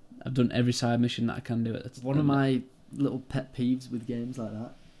 I've done every side mission that I can do it. One of my little pet peeves with games like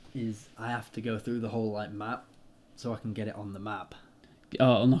that is I have to go through the whole like map so I can get it on the map.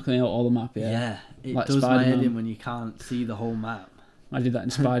 Unlocking out all the map. Yeah. It Like does my head Spider-Man. in when you can't see the whole map. I did that in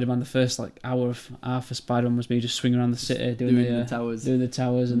Spider-Man. The first like hour of half of Spider-Man was me just swinging around the city doing the towers. doing the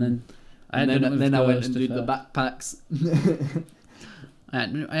towers, and then And then I went and did the backpacks. I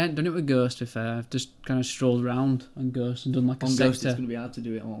hadn't done it with Ghost. To be fair, I've just kind of strolled around on Ghost and done like a On sector. Ghost, it's going to be hard to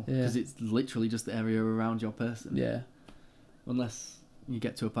do it all Yeah. because it's literally just the area around your person. Yeah. Unless you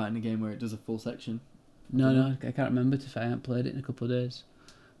get to a part in the game where it does a full section. No, I can't remember. To be fair, I haven't played it in a couple of days.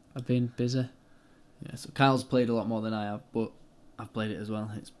 I've been busy. Yeah, so Kyle's played a lot more than I have, but I've played it as well.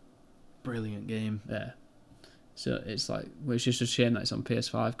 It's a brilliant game. Yeah. So it's like, well, it's just a shame that it's on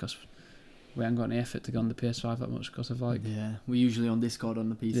PS5 because we haven't got any effort to go on the PS5 that much because of like. Yeah, we're usually on Discord on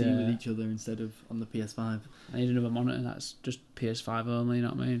the PC Yeah. with each other instead of on the PS5. I need another monitor that's just PS5 only, you know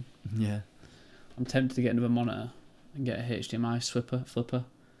what I mean? Yeah. I'm tempted to get another monitor and get a HDMI flipper.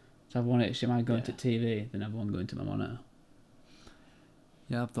 So have one HDMI going to TV, then have one going to my monitor.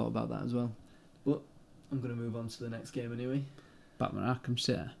 Yeah, I've thought about that as well. But I'm going to move on to the next game anyway. Batman Arkham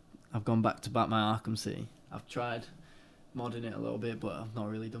City. I've gone back to Batman Arkham City. I've tried modding it a little bit, but I've not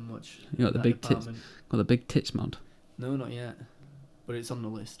really done much. You got the in that big tits. department. Got the big tits mod. No, not yet. But it's on the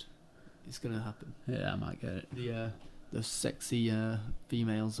list. It's going to happen. Yeah, I might get it. The sexy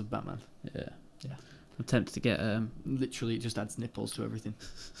females of Batman. Yeah. Yeah. I'm tempted to get. Literally, it just adds nipples to everything.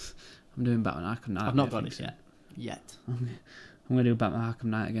 I'm doing Batman Arkham Knight. I've not got it yet. I'm gonna do Batman Arkham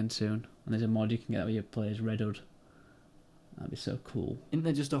Knight again soon, and there's a mod you can get where you play as Red Hood. That'd be so cool. Isn't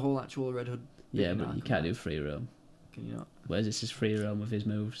there just a whole actual Red Hood? Yeah, but Arkham you can't Knight? do free roam. Can you not? Whereas this is free roam with his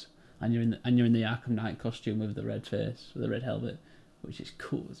moves, and you're in the Arkham Knight costume with the red face, with the red helmet, which is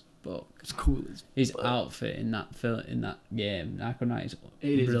cool as fuck. It's cool as His fuck. outfit in that game, Arkham Knight, is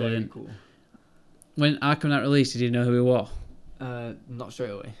It is very brilliant. cool. When Arkham Knight released, did you know who he was? Not straight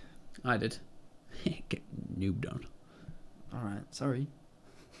away. I did. Get noobed on. Alright, sorry.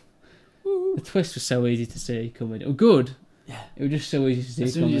 The twist was so easy to see coming. Oh, good. Yeah. It was just so easy to see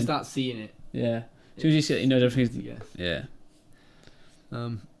As soon coming. as you start seeing it. Yeah. As soon as you see it, you know everything's. Yeah. Yeah.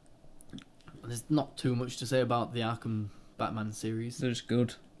 There's not too much to say about the Arkham Batman series. They're just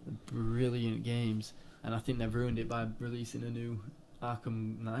good. They're brilliant games. And I think they've ruined it by releasing a new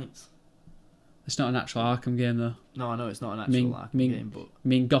Arkham Knights. It's not an actual Arkham game though. No, I know it's not an actual Arkham game, but... I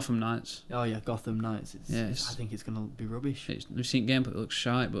mean Gotham Knights. Oh yeah, Gotham Knights. Yes. I think it's going to be rubbish. We've seen gameplay, it looks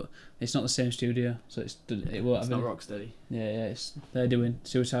shite, but it's not the same studio, so it won't It's have not any- Rocksteady. Yeah, they're doing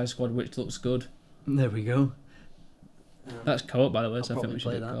Suicide Squad, which looks good. There we go. That's co-op, by the way, I'll so I think probably we should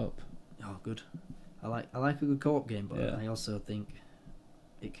play do that. co-op. Oh, good. I like a good co-op game, but Yeah. I also think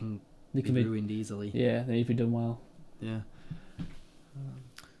it can They be can be, ruined easily. yeah, they need to be done well. Yeah.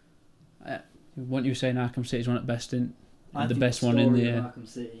 What you were saying, Arkham City is one at best in I the think best the one in story the. of Arkham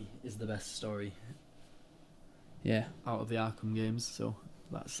City is the best story Yeah, out of the Arkham games. So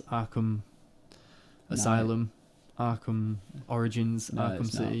that's Arkham Asylum, Arkham Origins, no, Arkham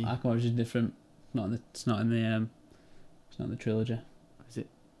it's City. not. Arkham Origins is different. It's not in the trilogy. Is it?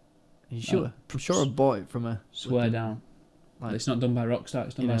 Are you sure? I'm sure I bought it from a. Swear down. Like, It's not done by Rockstar.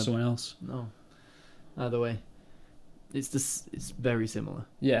 It's done by someone else. No. Either way, it's very similar.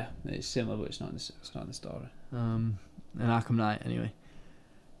 Yeah, it's similar, but it's not in the story. And Arkham Knight anyway.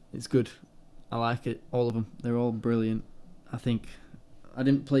 It's good. I like it. All of them. They're all brilliant. I think I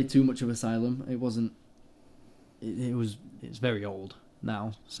didn't play too much of Asylum. It wasn't. It's very old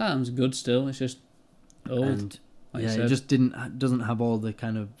now. Sounds good still. It's just old. And like you yeah, said. it just doesn't have all the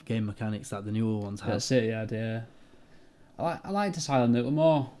kind of game mechanics that the newer ones have. That's it. Yeah. I liked Asylum. It was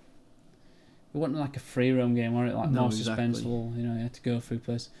more. It wasn't like a free roam game, or it like No, more exactly. suspenseful. You know, you had to go through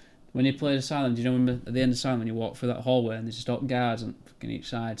places. When you played Asylum, do you know remember at the end of Asylum when you walk through that hallway and there's just all guards on fucking each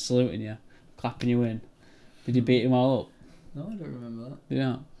side saluting you, clapping you in? Did you beat them all up? No, I don't remember that.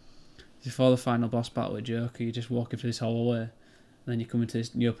 Yeah. Before the final boss battle with Joker, you're just walking through this hallway, and then you come into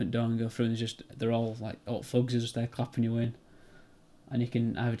this, you open the door and go through, and they're all like all thugs are just there clapping you in, and you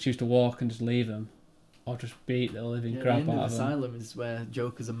can either choose to walk and just leave them, or just beat the living The crap end out of of them. Asylum is where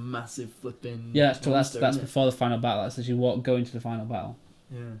Joker's a massive flipping. Yeah, that's monster, that's isn't it? before the final battle. That's as you go into the final battle.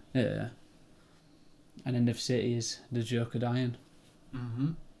 Yeah. Yeah. And End of City is the Joker dying.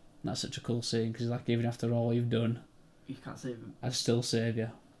 Mhm. That's such a cool scene because like even after all you've done, You can't save him. I still save you.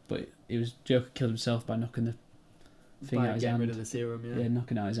 But Joker killed himself by knocking the thing By out his getting hand. rid of the serum. Yeah,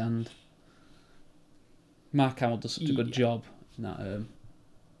 knocking out his hand. Mark Hamill does such a good Yeah. job in that.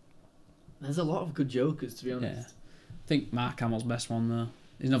 There's a lot of good Jokers, to be Yeah. honest. I think Mark Hamill's best one though.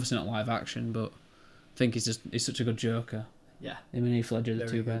 He's obviously not live action, but I think he's such a good Joker. Yeah. Him and Heath Ledger are the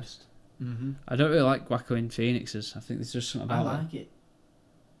Very two good. best. Mhm. I don't really like Joaquin Phoenix's. I think there's just something I about it. like it.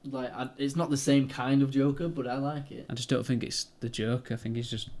 Like, it's not the same kind of Joker, but I like it. I just don't think it's the Joker. I think he's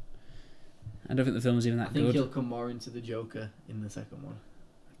just. I don't think the film's even I that think good. he'll come more into the Joker in the second one,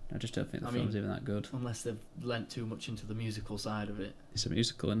 I just don't think the I film's mean- even that good. unless they've lent too much into the musical side of it. It's a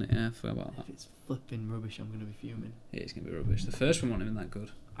musical, isn't it? Yeah, I forgot about that. If it's flipping rubbish, I'm gonna be fuming. Yeah, it's gonna be rubbish. The first one wasn't even that good.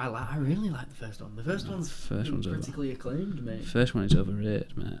 I really like the first one. The first No, one's the first one's over. critically acclaimed, The mate. first one is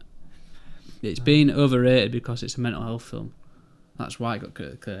overrated, mate. It's been overrated because it's a mental health film. That's why it got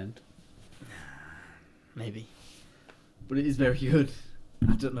critically acclaimed. Maybe, but it is very good.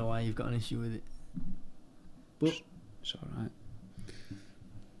 I don't know why you've got an issue with it. But It's alright.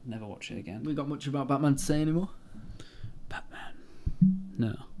 never watch it again. We got much about Batman to say anymore? Batman.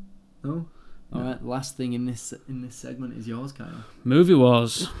 No. No. All right. Last thing in this segment is yours, Kyle. Movie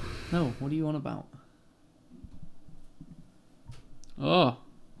Wars. No. What are you on about? Oh,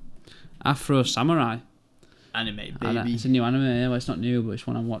 Afro Samurai. Anime, And, baby. it's a new anime. Yeah, well, it's not new, but it's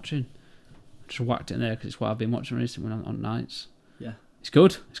one I'm watching. Just whacked it in there because it's what I've been watching recently on nights. Yeah. It's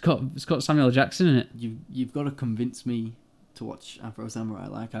good. It's got Samuel L. Jackson in it. You've got to convince me to watch Afro Samurai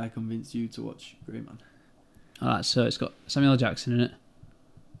like I convinced you to watch Grey Man. Alright, so it's got Samuel L. Jackson in it.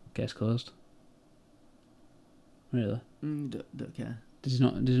 Case closed. Really? Don't care. Does he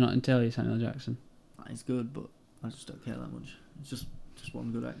not entail you Samuel L. Jackson? It's good, but I just don't care that much. It's just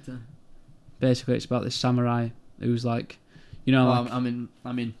one good actor. Basically, it's about this samurai who's like, you know, like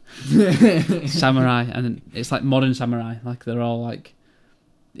I'm in. samurai, and it's like modern samurai. Like they're all like,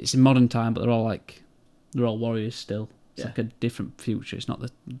 it's in modern time, but they're all warriors still. It's like a different future. It's not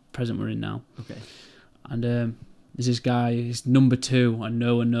the present we're in now. Okay. And there's this guy, he's number 2, and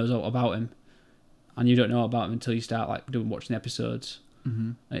no one knows all about him. And you don't know about him until you start watching the episodes.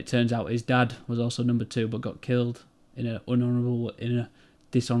 Mm-hmm. And it turns out his dad was also number 2, but got killed in a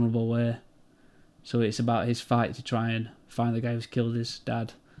dishonourable way. So it's about his fight to try and find the guy who's killed his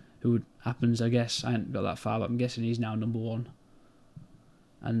dad, who happens, I guess, I haven't got that far, but I'm guessing he's now number 1.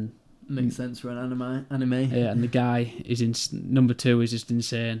 And makes sense for an anime. Yeah, and the guy is number 2 is just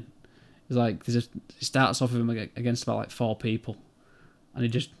insane. It's like it starts off with him against about like 4 people, and he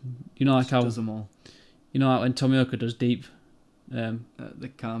just does them all. You know, like when Tomioka does deep, the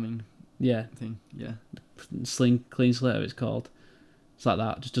calming thing. Yeah, clean slate it's called. It's like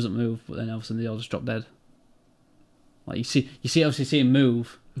that, just doesn't move, but then all of a sudden they all just drop dead. Like you obviously see him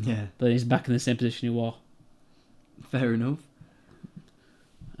move, yeah, but then he's back in the same position he was. Fair enough.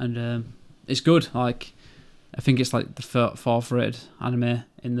 And it's good. Like I think it's like the fourth rated anime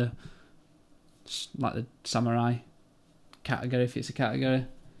in the samurai category, if it's a category.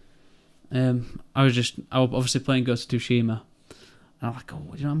 I was obviously playing Ghost of Tsushima, and I'm like,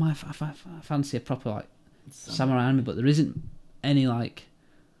 oh, you know, I fancy a proper like samurai anime, but there isn't any like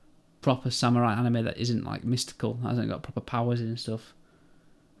proper samurai anime that isn't like mystical, hasn't got proper powers in and stuff.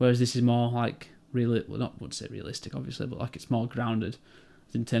 Whereas this is more like wouldn't say realistic, obviously, but like it's more grounded.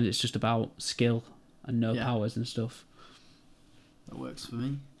 In terms, it's just about skill and no powers and stuff. That works for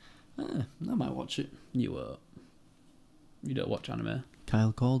me. I might watch it. You don't watch anime.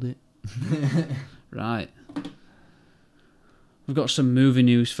 Kyle called it. Right. We've got some movie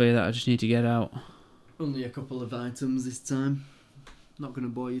news for you that I just need to get out. Only a couple of items this time. Not going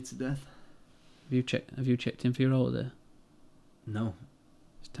to bore you to death. Have you checked in for your holiday? No.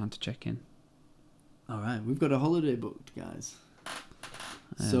 It's time to check in. Alright, we've got a holiday booked, guys.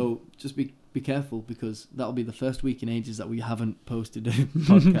 So just be careful, because that'll be the first week in ages that we haven't posted a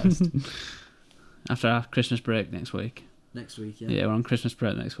podcast. After our Christmas break next week. Next week, yeah. Yeah, we're on Christmas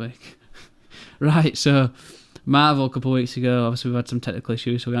break next week. Right, so Marvel a couple of weeks ago, obviously we've had some technical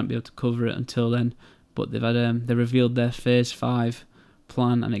issues, so we won't be able to cover it until then. But they've had they revealed their Phase 5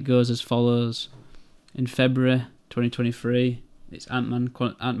 plan, and it goes as follows. In February 2023, it's Ant-Man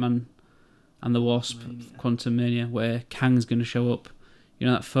and the Wasp, Quantumania, where Kang's going to show up. You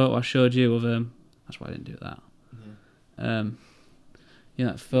know that photo I showed you of that's why I didn't do that. Yeah. You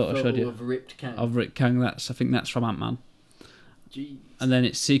know that photo I showed you of Ripped Kang. Of Rick Kang. I think that's from Ant-Man. Jeez. And then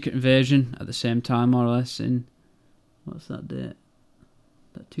it's Secret Invasion at the same time, more or less. In what's that date?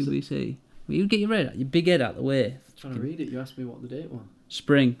 That 2 BC. Well, you get your big head out of the way. I'm trying to read it. You asked me what the date was.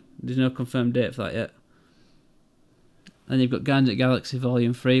 Spring. There's no confirmed date for that yet. And you've got Guardians of the Galaxy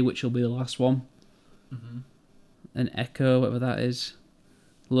Volume 3, which will be the last one. Mm-hmm. And Echo, whatever that is.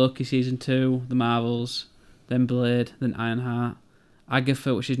 Loki Season 2, The Marvels, then Blade, then Ironheart.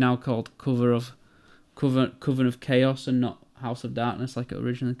 Agatha, which is now called Coven of Chaos and not House of Darkness like it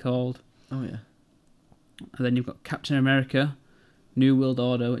originally called. Oh, yeah. And then you've got Captain America, New World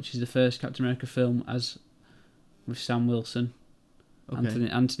Order, which is the first Captain America film with Sam Wilson,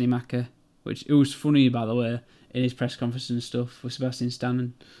 Anthony Mackie, which it was funny, by the way, in his press conference and stuff with Sebastian Stan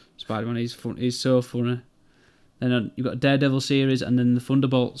and Spider-Man. He's so funny. Then you've got a Daredevil series, and then the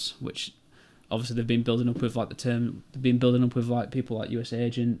Thunderbolts, which obviously they've been building up with people like US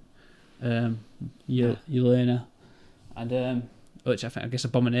Agent, Yelena, and which I guess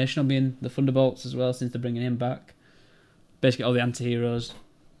Abomination will be in the Thunderbolts as well, since they're bringing him back. Basically all the anti-heroes.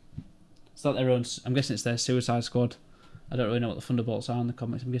 It's like their own. I'm guessing it's their Suicide Squad. I don't really know what the Thunderbolts are in the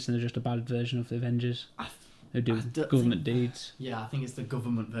comics. I'm guessing they're just a bad version of the Avengers who do government deeds. Yeah, I think it's the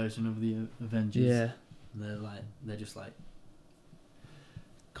government version of the Avengers. Yeah. They're just like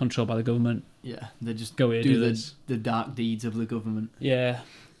controlled by the government. Yeah, they just do the dark deeds of the government. Yeah,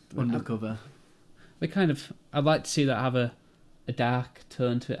 undercover. I'd like to see that have a dark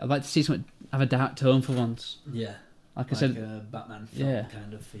tone to it. I'd like to see something have a dark tone for once. Yeah. Like I said, a Batman film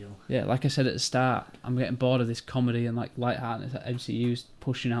kind of feel. Yeah, like I said at the start, I'm getting bored of this comedy and like lightheartedness that MCU's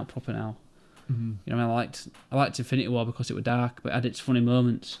pushing out proper now. Mm-hmm. You know, I liked Infinity War because it was dark, but it had its funny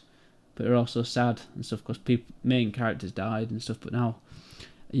moments, but it were also sad and stuff because main characters died and stuff. But now,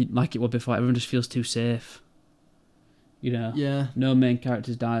 like it was before, everyone just feels too safe. You know, Yeah. No main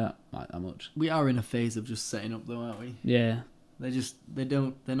characters die that much. We are in a phase of just setting up, though, aren't we? Yeah,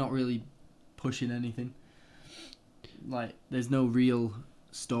 they're not really pushing anything. Like, there's no real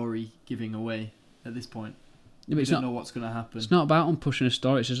story giving away at this point. Yeah, we don't know what's going to happen. It's not about them pushing a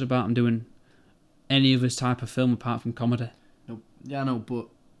story. It's just about them doing any other type of film apart from comedy. No, yeah, I know, but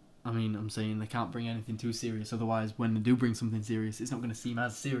I mean, I'm saying they can't bring anything too serious. Otherwise, when they do bring something serious, it's not going to seem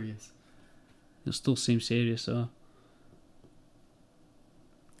as serious. It'll still seem serious, though.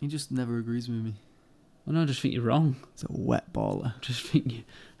 He just never agrees with me. Well, no, I just think you're wrong. It's a wet baller. I just think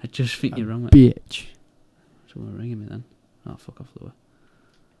you're wrong. Bitch. Someone ringing me then. Oh, fuck off, Louis.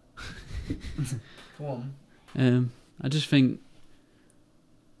 Come on. I just think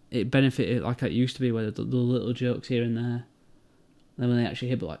it benefited like it used to be, where the little jokes here and there. And then when they actually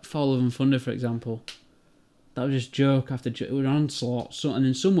hit, but like Fall of Thunder, for example, that was just joke after joke. It was an onslaught, and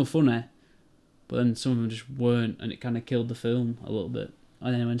then some were funny, but then some of them just weren't, and it kind of killed the film a little bit.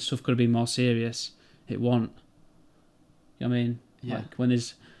 And then when stuff could have been more serious, it wasn't. You know what I mean? Yeah. Like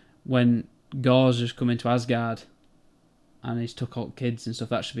when Gore's just come into Asgard and he's took out kids and stuff,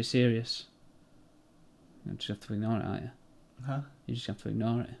 that should be serious. You just have to ignore it, aren't you? Huh? You just have to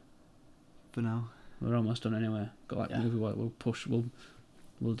ignore it. For now. We're almost done anyway. Got like movie work.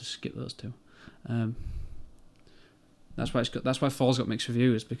 We'll just skip those two. That's why Fall's got mixed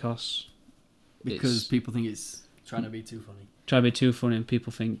reviews because people think it's trying to be too funny. Try to be too funny, and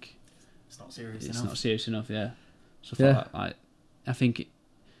people think it's not serious it's enough. not serious enough. Yeah. Stuff like that. Like, I think.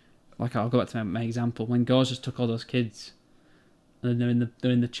 Like, I'll go back to my example. When Gore just took all those kids, and then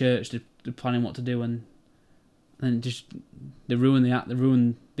they're in the church, they're planning what to do, and just they ruin the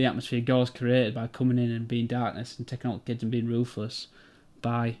atmosphere Gore's created by coming in and being darkness and taking out kids and being ruthless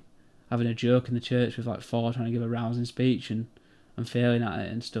by having a joke in the church with like Thor trying to give a rousing speech and failing at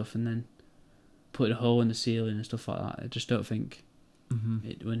it and stuff, and then putting a hole in the ceiling and stuff like that. I just don't think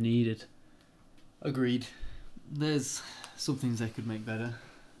it were needed. Agreed. There's some things they could make better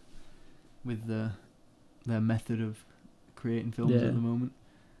with their method of creating films at the moment.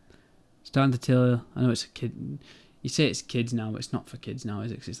 Starting to tell, I know it's a kid. You say it's kids now, but it's not for kids now,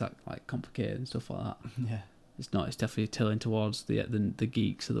 is it? 'Cause it's like complicated and stuff like that. Yeah. It's not. It's definitely tilting towards the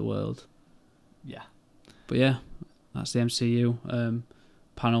geeks of the world. Yeah. But yeah, that's the MCU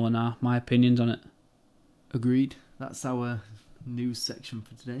panel and my opinions on it. Agreed. That's our news section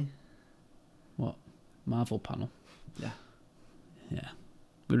for today. What? Marvel panel. Yeah. Yeah.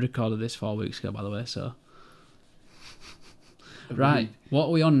 We recorded this 4 weeks ago, by the way, so. Agreed. Right. What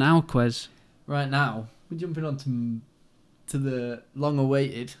are we on now, Quez? Right now, we're jumping on to the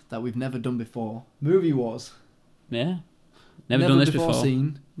long-awaited, that we've never done before, Movie Wars. Yeah. Never done this before.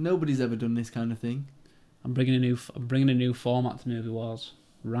 Seen. Nobody's ever done this kind of thing. I'm bringing a new format to Movie Wars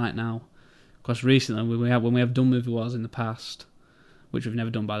right now. Because recently, when we have done Movie Wars in the past, which we've never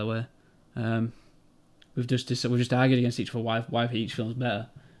done, by the way, we've just argued against each other why each film's better,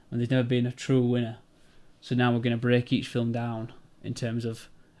 and there's never been a true winner. So now we're going to break each film down in terms of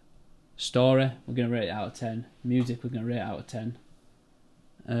story. We're going to rate it out of 10. Music, we're going to rate it out of 10.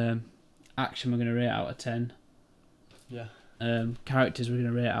 Action, we're going to rate it out of 10. Yeah. Characters, we're going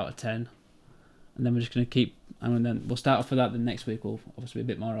to rate it out of 10. And then we're just going to keep, and then we'll start off with that. Then next week we'll obviously be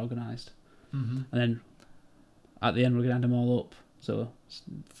a bit more organised. Mm-hmm. And then at the end we're going to add them all up. So,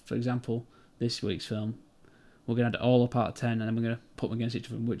 for example, this week's film, we're going to add it all up out of 10, and then we're going to put them against each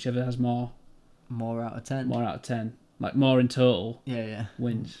other. Whichever has more out of 10. More out of 10. Like more in total. Yeah.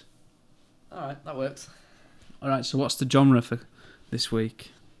 Wins. Alright, that works. Alright, so what's the genre for this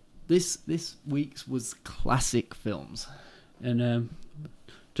week? This week's was classic films. And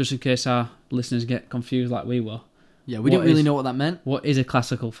just in case our listeners get confused like we were. Yeah, we didn't really know what that meant. What is a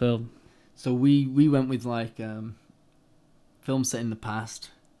classical film? So we went with like films set in the past.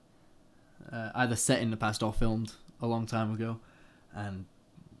 Either set in the past or filmed a long time ago. And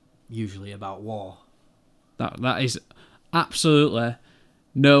usually about war. That is absolutely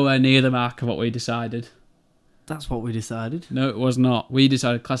nowhere near the mark of what we decided. That's what we decided. No, it was not. We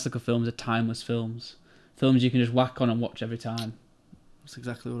decided classical films are timeless films. Films you can just whack on and watch every time. That's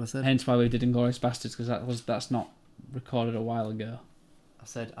exactly what I said. Hence why we did Inglourious Bastards, because that's not recorded a while ago. I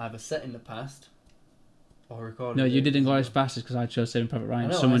said either set in the past or recorded. No, you it. did Inglourious Basterds because I chose Saving Private I Ryan.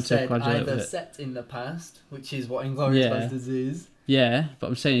 know, Someone I to said graduate either with it. set in the past, which is what Inglourious Basterds is. Yeah, but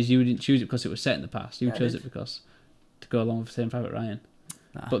I'm saying is you didn't choose it because it was set in the past. You Yeah, I chose did. it because to go along with Saving Private Ryan.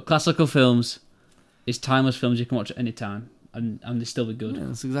 Nah. But classical films is timeless films you can watch at any time and they still be good. Yeah,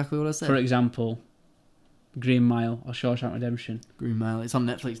 that's exactly what I said. For example, Green Mile or Shawshank Redemption. Green Mile. It's on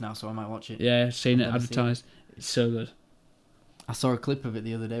Netflix now, so I might watch it. Yeah, seen I've it never advertised. It's so good. I saw a clip of it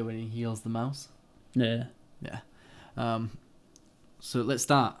the other day when he heals the mouse. Yeah. Yeah. So let's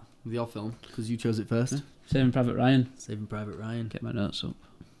start with your film because you chose it first. Yeah. Saving Private Ryan. Saving Private Ryan. Get my notes up.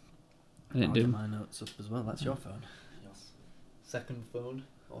 I didn't I'll do get my notes up as well. That's your phone. Your second phone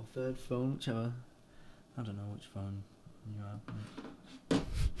or third phone, whichever. I don't know which phone you have.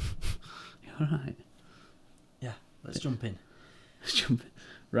 All right. Let's jump in.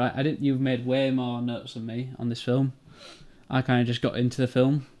 Right, you've made way more notes than me on this film. I kind of just got into the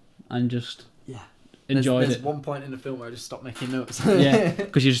film and just enjoyed There's it. one point in the film where I just stopped making notes. Yeah,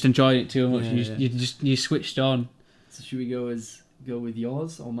 because you just enjoyed it too much. Yeah, You switched on. So should we go with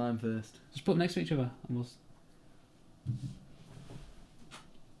yours or mine first? Just put them next to each other. Almost.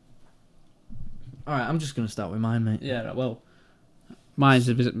 All right, I'm just gonna start with mine, mate. Yeah, right, well, mine's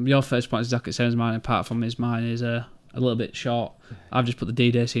your first point is exactly the same as mine. Apart from mine is a little bit short. I've just put the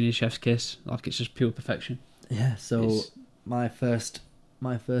D-Day scene in Chef's Kiss, like it's just pure perfection. Yeah. So my first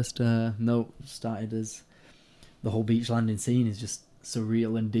note started as the whole beach landing scene is just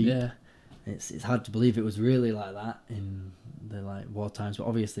surreal and deep. Yeah. It's hard to believe it was really like that in the war times, but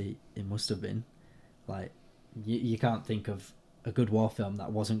obviously it must have been. Like you can't think of a good war film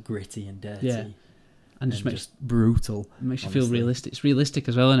that wasn't gritty and dirty. Yeah. And just makes brutal. It makes you honestly. feel realistic. It's realistic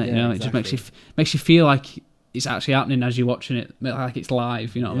as well, isn't it? Yeah, You know, exactly. it just makes you feel like it's actually happening as you're watching it, like it's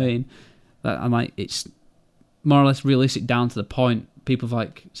live. You know what I mean? I'm like, it's more or less realistic down to the point. People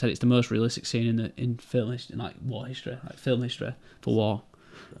have said it's the most realistic scene in film history, in war history, film history for war,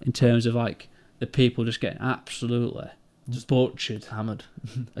 in terms of the people just getting absolutely just butchered, Hammered.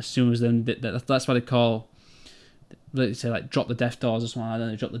 as soon as them. That's what they call. They say drop the death doors or something like that.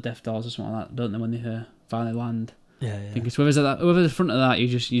 They drop the death doors or something like that, don't they? When they finally land. Yeah. I think it's whoever's the front of that, you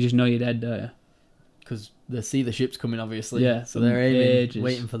just know you're dead, don't you? Because they see the ships coming, obviously. Yeah, So they're aiming, ages.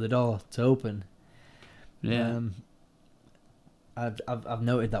 waiting for the door to open. Yeah. I've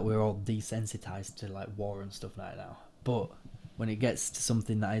noted that we're all desensitized to war and stuff like that now. But when it gets to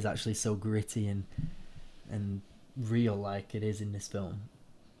something that is actually so gritty and real like it is in this film,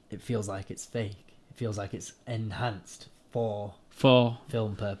 it feels like it's fake. It feels like it's enhanced for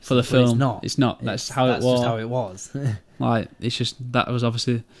film purposes. For the But film. It's not. That's how it was. Just how it was. It's just that was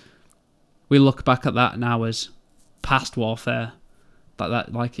obviously. We look back at that now as past warfare.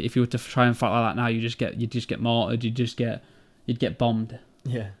 If you were to try and fight like that now, you'd just get mortared. You'd get bombed.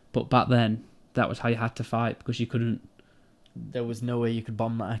 Yeah. But back then, that was how you had to fight because you couldn't. There was no way you could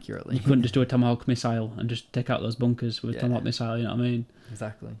bomb that accurately. You couldn't just do a tomahawk missile and just take out those bunkers with a Yeah. tomahawk missile. You know what I mean?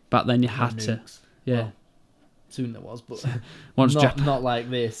 Exactly. Back then, you No had to. nukes. Yeah. Well, soon there was, but Once not, Japan, not like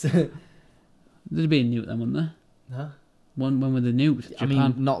this. there'd be a nuke then, wouldn't there? Huh? When were the nukes? I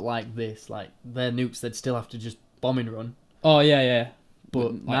Japan. mean, not like this. Like their nukes, they'd still have to just bombing run. Oh yeah.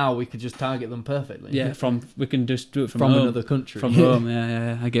 But now we could just target them perfectly. Yeah, we can just do it from from home. another country. From home,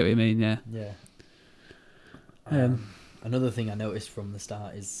 yeah. I get what you mean, yeah. Yeah. Another thing I noticed from the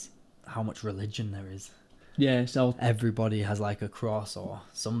start is how much religion there is. Yeah, so Everybody has a cross or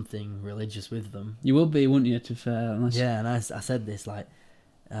something religious with them. you would be, wouldn't you, to be fair? Unless, Yeah, and I said this,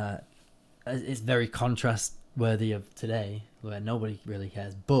 it's very contrast worthy of today, where nobody really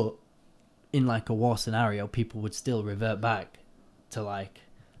cares. But in a war scenario, people would still revert back to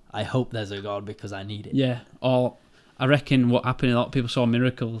I hope there's a God because I need it. Yeah, or I reckon what happened, a lot of people saw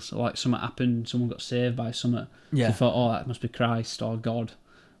miracles, something happened, someone got saved by something. Yeah. They thought, oh, that must be Christ or God.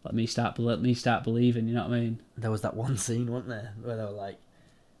 Let me start believing, you know what I mean? There was that one scene, wasn't there, where they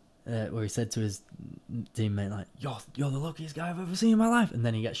were where he said to his teammate, you're the luckiest guy I've ever seen in my life, and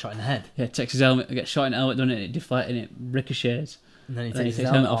then he gets shot in the head. Yeah, takes his helmet, gets shot in the helmet, doesn't it? It deflates and it ricochets. And then he Then takes he his takes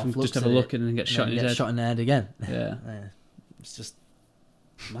helmet off and looks just have a at look it, and then gets and shot then in he his gets head. shot in the head again. Yeah. It's just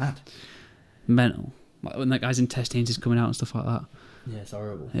mad. Mental. When that guy's intestines is coming out and stuff like that. Yeah, it's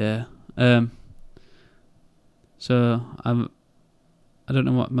horrible. Yeah. So I don't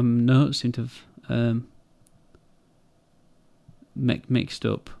know what my notes seem to have mixed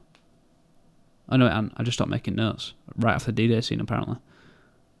up. Oh no, I just stopped making notes right after the D-Day scene apparently.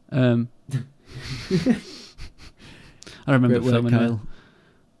 I remember Great work, filming it. Kyle.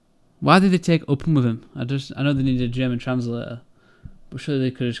 Why did they take Upham with him? I know they needed a German translator, but surely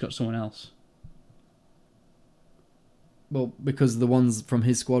they could have just got someone else. Well, because the ones from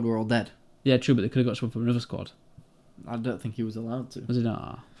his squad were all dead. Yeah, true, but they could have got someone from another squad. I don't think he was allowed to. Was it not?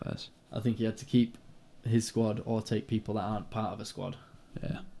 Ah, first. I think he had to keep his squad or take people that aren't part of a squad,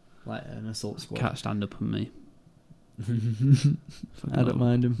 Yeah. like an assault squad. Can't stand up on me. I don't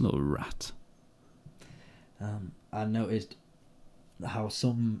mind him. Little rat. I noticed how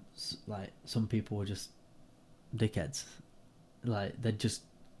some people were just dickheads. Like, they'd just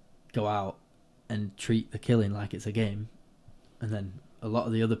go out and treat the killing like it's a game, and then a lot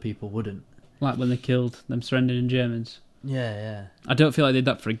of the other people wouldn't. Like when they killed them surrendering Germans. Yeah. I don't feel like they did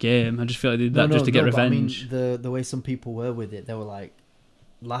that for a game. I just feel like they did that just to get revenge. But I mean, the way some people were with it, they were like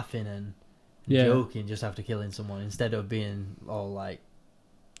laughing and joking just after killing someone, instead of being all like.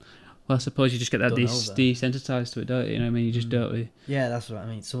 Well, I suppose you just get that desensitized to it, don't you? You know what I mean? You just don't. Really... Yeah, that's what I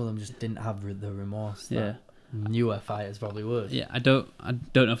mean. Some of them just didn't have the remorse. That newer fighters probably would. Yeah, I don't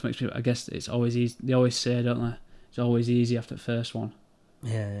know if it makes me. I guess it's always easy. They always say, don't they? It's always easy after the first one.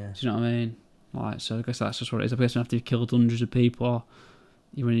 Yeah. Do you know what I mean? Like, so I guess that's just what it is. I guess after you've killed hundreds of people, or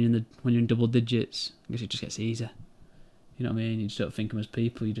when you're in double digits, I guess it just gets easier. You know what I mean? You just don't think of them as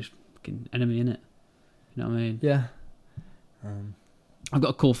people. You just fucking enemy, innit? You know what I mean? Yeah. I've got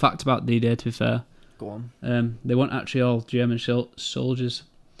a cool fact about D-Day, to be fair. Go on. They weren't actually all German soldiers.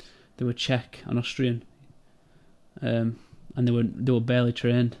 They were Czech and Austrian. And they were barely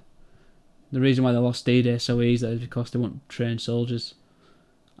trained. The reason why they lost D-Day so easily is because they weren't trained soldiers.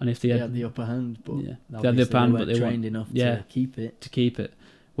 And if they had the upper hand, but they had the upper hand, but they trained enough to keep it.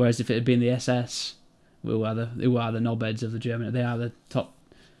 Whereas if it had been the SS, who are the knobheads of the German, they are the top.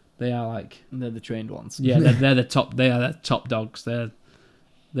 They are like they're the trained ones. Yeah, they're the top. They are the top dogs.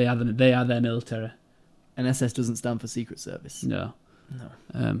 They are their military. And SS doesn't stand for Secret Service. No.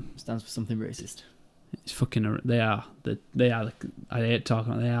 It stands for something racist. It's fucking. They are the. I hate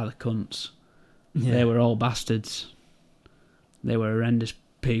talking about. They are the cunts. Yeah. They were all bastards. They were horrendous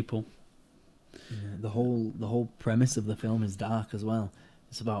people. Yeah, the whole premise of the film is dark as well.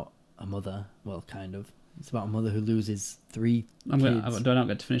 It's about a mother. Well, kind of. It's about a mother who loses 3 kids. Do I not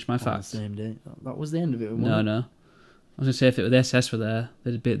get to finish my facts? On the same day. That was the end of it. No. I was gonna say if it were the SS were there,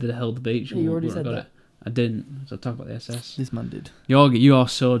 they'd have held the beach. Yeah, you already said that. It. I didn't. So I'll talk about the SS. This man did. You are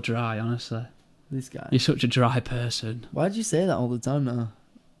so dry, honestly. This guy. You're such a dry person. Why do you say that all the time now?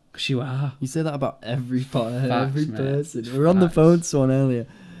 Because you are. You say that about every Facts, person. We were on the phone to someone earlier,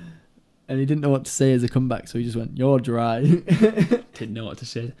 and he didn't know what to say as a comeback, so he just went, "You're dry." Didn't know what to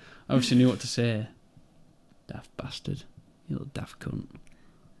say. I obviously knew what to say. Daft bastard. You little daft cunt.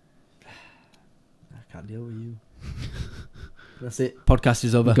 I can't deal with you. That's it. Podcast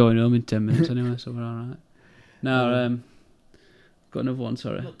is over. We're going home in 10 minutes anyway, so we're alright. Now, got another one,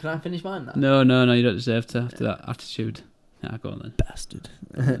 sorry. Look, can I finish mine now? No, you don't deserve to after that attitude. Yeah, go on then. Bastard.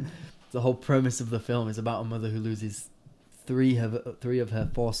 The whole premise of the film is about a mother who loses 3 of her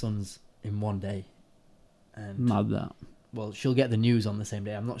 4 sons in one day. And mad that. Well, she'll get the news on the same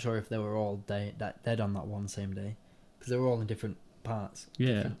day. I'm not sure if they were all dead on that one same day, because they were all in different parts,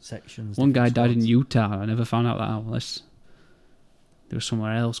 different sections. One guy died in Utah. I never found out that unless there was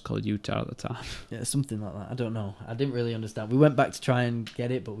somewhere else called Utah at the time. Yeah, something like that. I don't know. I didn't really understand. We went back to try and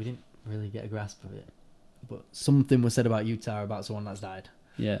get it, but we didn't really get a grasp of it. But something was said about Utah about someone that's died.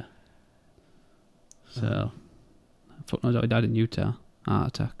 Yeah. So, fuck knows how he died in Utah. Heart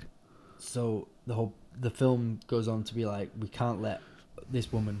attack. So the film goes on to be like, we can't let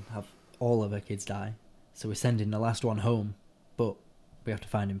this woman have all of her kids die, so we're sending the last one home, but we have to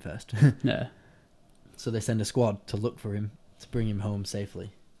find him first. Yeah. So they send a squad to look for him, to bring him home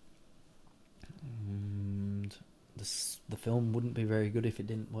safely. And the film wouldn't be very good if it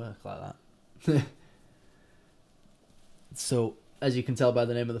didn't work like that. So, as you can tell by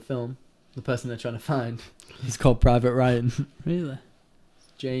the name of the film, the person they're trying to find is called Private Ryan. Really?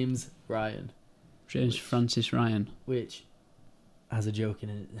 James Ryan. James Francis Ryan. Which has a joke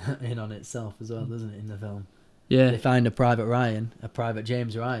in on itself as well, doesn't it, in the film? Yeah. They find a Private Ryan, a Private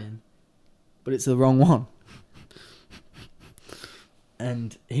James Ryan, but it's the wrong one.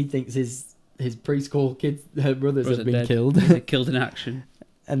 And he thinks his preschool kids, her brothers have been killed. They're killed in action.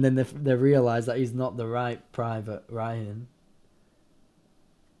 And then they realise that he's not the right Private Ryan.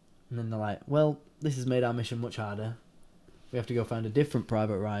 And then they're like, well, this has made our mission much harder. We have to go find a different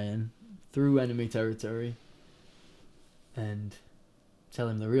Private Ryan through enemy territory and tell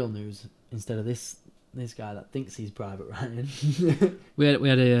him the real news instead of this guy that thinks he's Private Ryan. we had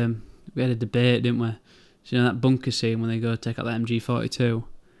a debate, didn't we? So, you know that bunker scene when they go take out the MG42,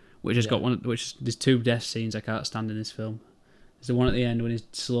 which has got there's 2 death scenes I can't stand in this film. There's the one at the end when he's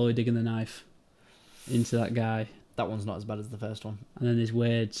slowly digging the knife into that guy. That one's not as bad as the first one. And then there's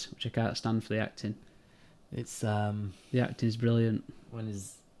Wade's, which I can't stand for the acting. It's the acting's brilliant. when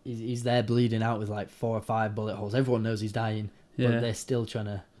he's there bleeding out with like 4 or 5 bullet holes. Everyone knows he's dying, but they're still trying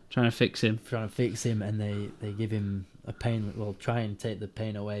to fix him. And they give him a pain. Well, try and take the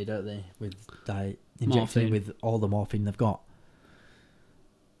pain away, don't they? With injecting him with all the morphine they've got.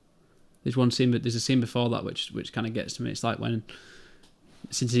 There's one scene, but there's a scene before that which kind of gets to me. It's like when,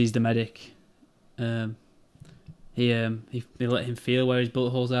 since he's the medic, they let him feel where his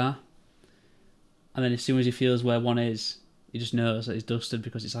bullet holes are, and then as soon as he feels where one is, he just knows that he's dusted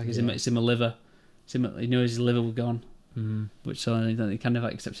because it's like it's in my liver. He knows his liver was gone, which so he kind of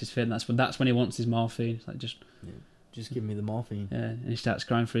like accepts his fate. And that's when he wants his morphine. It's like just give me the morphine. Yeah, and he starts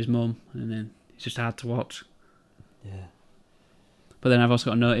crying for his mum, and then it's just hard to watch. Yeah. But then I've also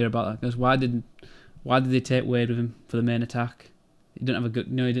got a note here about that because why did they take Wade with him for the main attack? He didn't have a gun.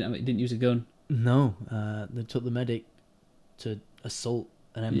 No, he didn't use a gun. No, they took the medic to assault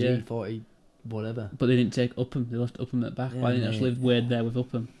an MG40, whatever. But they didn't take Upham. They left Upham at the back. Why didn't they just leave Wade there with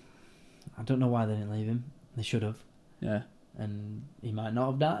Upham? I don't know why they didn't leave him. They should have. Yeah. And he might not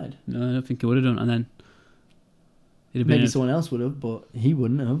have died. No, I don't think he would have done. And then maybe someone else would have, but he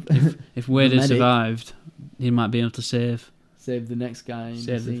wouldn't have. If Wade had survived, he might be able to save the next guy in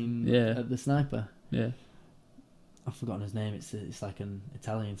the scene at the sniper. Yeah. I've forgotten his name. It's like an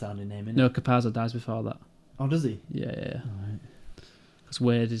Italian sounding name, isn't it? No, Capazzo dies before that. Oh, does he? Yeah. Because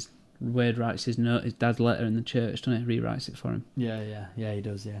Wade writes his dad's letter in the church, doesn't he? Rewrites it for him. Yeah, he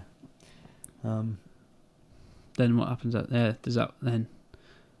does, yeah. Then what happens there? There's that then.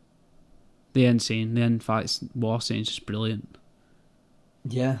 The end fights, war scene is just brilliant.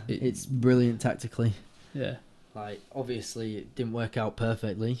 Yeah, it's brilliant tactically. Yeah. Like, obviously, it didn't work out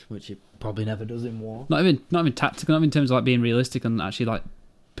perfectly, which it probably never does in war. Not even tactical, not even in terms of like being realistic and actually like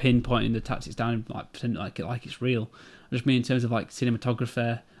pinpointing the tactics down and like pretending like it's real. I just mean in terms of like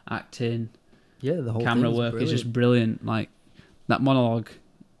cinematography, acting, the whole camera work is just brilliant. Like that monologue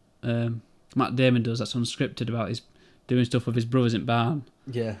Matt Damon does that's unscripted about his doing stuff with his brothers in barn.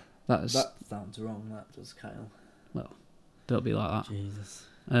 Yeah, that sounds wrong. That does Kyle. Well, don't be like that. Jesus,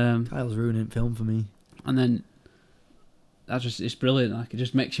 Kyle's ruining film for me. And then it's brilliant. Like it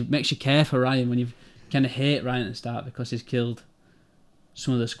just makes you care for Ryan when you kind of hate Ryan at the start because he's killed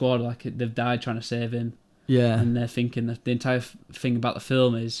some of the squad. Like they've died trying to save him. Yeah, and they're thinking that the entire thing about the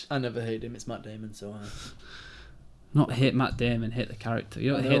film is I never hate him. It's Matt Damon, so not hate Matt Damon, hate the character.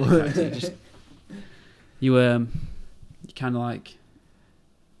 You don't hate the character. You kind of like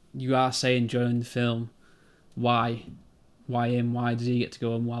you are saying during the film why him? Why does he get to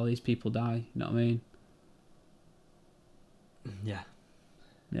go on while these people die? You know what I mean?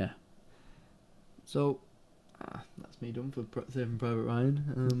 Yeah. So that's me done for Saving Private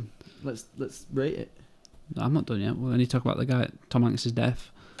Ryan. Let's rate it. No, I'm not done yet. We only talk about the guy, Tom Hanks' death,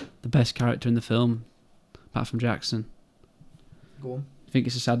 the best character in the film, apart from Jackson. Go on. You think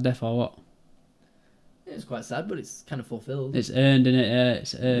it's a sad death or what? Yeah, it's quite sad, but it's kind of fulfilled. It's earned, isn't it? Yeah,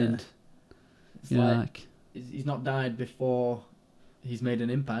 it's earned. Yeah. It's like he's not died before he's made an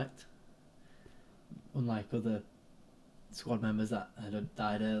impact, unlike other squad members that had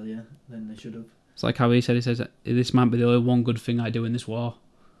died earlier than they should have. It's like how he says this might be the only one good thing I do in this war.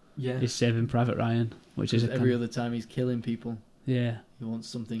 Yeah, is Saving Private Ryan, which is every other time he's killing people. Yeah, he wants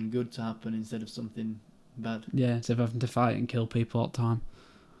something good to happen instead of something bad. Yeah, instead of having to fight and kill people all the time.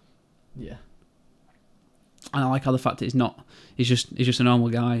 Yeah, and I like how the fact that he's just a normal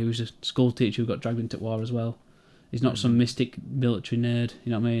guy who was a school teacher who got dragged into war as well. He's not some mystic military nerd.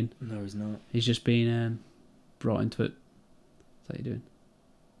 You know what I mean? No, he's not. He's just been brought into it. What's that you doing?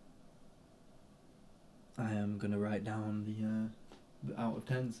 I am gonna write down the out of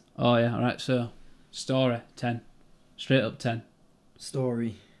 10s. Oh yeah, alright, so story 10. Straight up 10.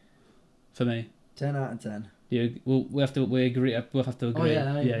 Story. For me. 10 out of 10. We agree. We have to agree. Oh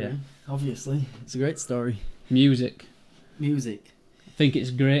yeah, I agree. Obviously. It's a great story. Music. I think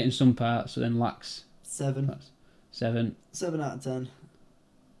it's great in some parts, but then lacks 7 parts. 7 out of 10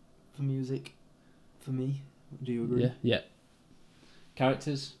 for music. For me. Do you agree? Yeah.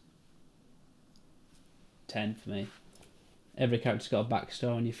 Characters. 10 for me. Every character's got a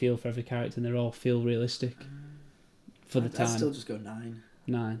backstory and you feel for every character and they all feel realistic for the time. I'd still just go 9.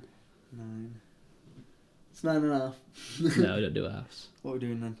 9. It's 9.5. No, don't do halves. What are we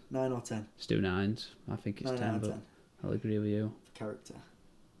doing then? 9 or 10? Let's do 9s. I think it's 10, but 10. I'll agree with you. For character.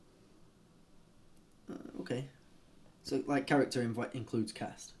 Okay. So, like, character includes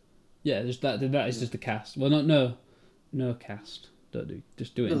cast? Yeah, that is just the cast. Well, no cast. Don't do.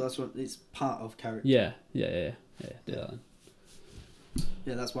 Just do it. No, that's what it's part of character. Yeah. Do that then.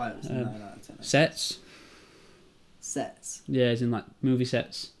 Yeah, that's why it was 9 out of 10. Sets. Yeah, as in like movie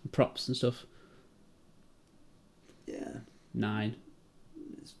sets, props and stuff. Yeah. 9.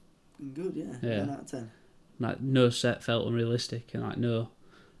 It's fucking good, yeah. Yeah. 10 out of 10. Like no set felt unrealistic, and like no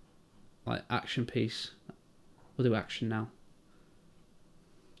like action piece. We'll do action now.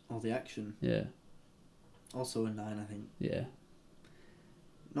 All the action. Yeah. Also a 9, I think. Yeah.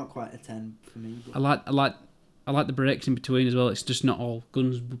 Not quite a 10 for me. But I like the breaks in between as well. It's just not all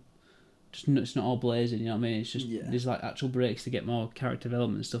guns. It's not all blazing. You know what I mean? It's just there's like actual breaks to get more character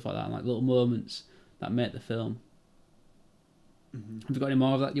development and stuff like that, and like little moments that make the film. Mm-hmm. Have you got any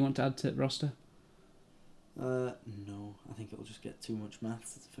more of that you want to add to the roster? No. I think it'll just get too much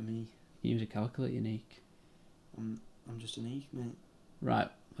maths for me. Use a calculator, unique. I'm just an eek, mate. Right.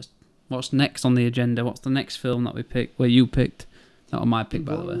 What's next on the agenda? What's the next film that we picked? Where you picked? Not on my pick,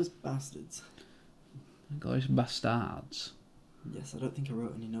 by the way. Inglourious Bastards. Inglourious Bastards. Yes, I don't think I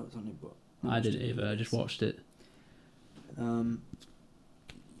wrote any notes on it, but I didn't either. I just watched it.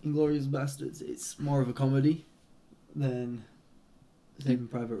 Inglourious Bastards. It's more of a comedy than Saving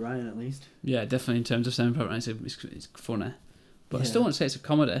Private Ryan, at least. Yeah, definitely in terms of Saving Private Ryan, it's funny. But I still Yeah. wouldn't say it's a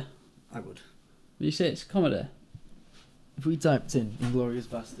comedy. I would. Would you say it's a comedy? If we typed in Inglourious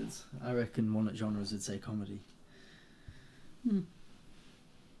Bastards, I reckon one at genres would say comedy.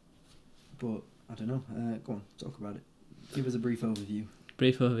 But I don't know. Go on, talk about it. Give us a brief overview.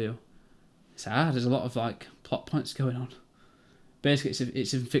 Brief overview. It's hard. There's a lot of like plot points going on. Basically,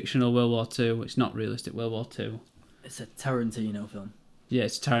 it's a fictional World War II. It's not realistic World War II. It's a Tarantino film. Yeah,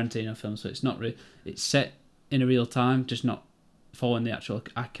 it's a Tarantino film, so it's not it's set in a real time, just not following the actual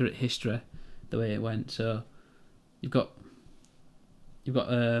accurate history the way it went. So you've got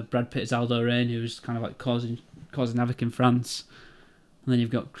Brad Pitt as Aldo Rain, who's kind of like causing havoc in France, and then you've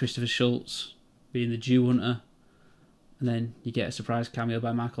got Christopher Schultz being the Jew hunter, and then you get a surprise cameo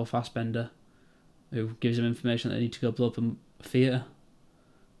by Michael Fassbender, who gives them information that they need to go blow up a theatre,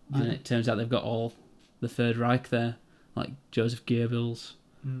 and it turns out they've got all the Third Reich there, like Joseph Goebbels,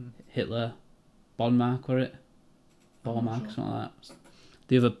 Hitler, Bonmark, were it? Bonmark, something like that.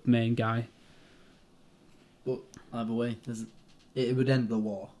 The other main guy. But either way, it would end the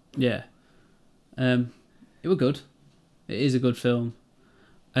war. Yeah. It was good. It is a good film.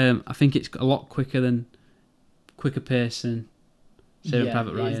 I think it's a lot quicker pace than Saving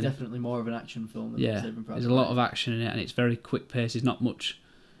Private Ryan. It's definitely more of an action film than Saving Private Ryan. There's a lot of action in it, and it's very quick pace. It's not much.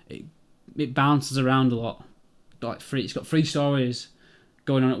 It bounces around a lot. It's got 3 stories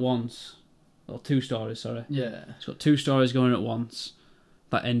going on at once. Or 2 stories, sorry. Yeah. It's got 2 stories going at once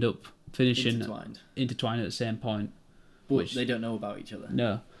that end up finishing intertwined at the same point. But they don't know about each other.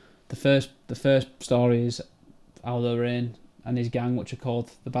 No. The first story is Aldo Rain and his gang, which are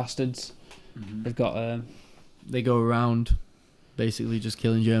called the Bastards. Mm-hmm. They've got they go around basically just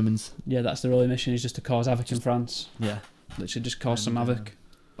killing Germans. Yeah, that's their only mission, is just to cause havoc in France. Yeah. Literally just cause some havoc.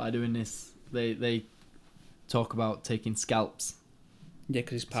 By doing this, they talk about taking scalps. Yeah,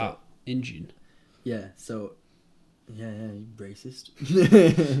 because it's part Indian. Yeah, so... Yeah, racist.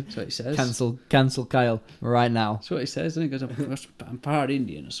 That's what he says. Cancel Kyle right now. That's what he says, doesn't he? He goes, I'm part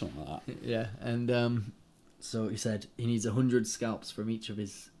Indian or something like that. Yeah, and so he said he needs 100 scalps from each of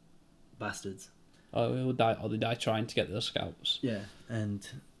his bastards. Oh, he'll die, or they die trying to get those scalps. Yeah, and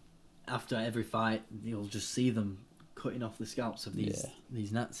after every fight, you'll just see them cutting off the scalps of these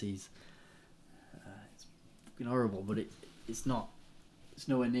Nazis. It's fucking horrible, but it's not. It's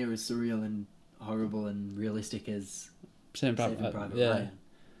nowhere near as surreal and horrible and realistic as Saving Private Ryan.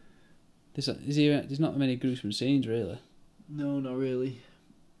 There's not many gruesome scenes, really. No, not really.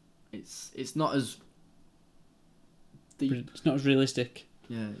 It's not as deep. It's not as realistic.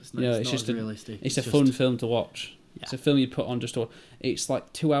 Yeah, it's not as realistic. It's a fun film to watch. Yeah. It's a film you'd put on just to watch. It's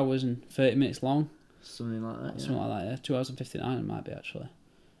like 2 hours and 30 minutes long. Something like that. Something like that, yeah. 2 hours and 59 it might be, actually.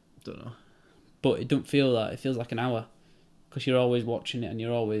 Don't know. But it don't feel that. It feels like an hour. Because you're always watching it and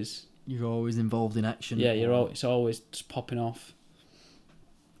you're always involved in action. Yeah, it's always just popping off.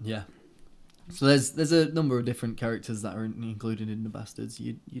 Yeah. So there's a number of different characters that are included in the Bastards.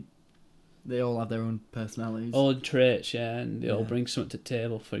 They all have their own personalities. All traits, yeah, and they all bring something to the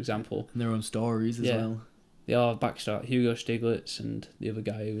table, for example. And their own stories as well. They all have backstory. Hugo Stiglitz and the other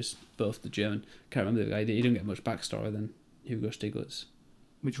guy who was both the German. Can't remember the guy. He didn't get much backstory than Hugo Stiglitz.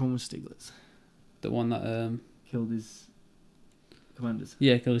 Which one was Stiglitz? The one that killed his commanders.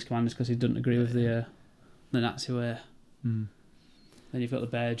 Yeah, killed his commanders because he didn't agree with the Nazi way. Mm. Then you've got the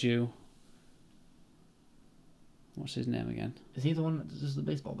Bear Jew. What's his name again? Is he the one that does the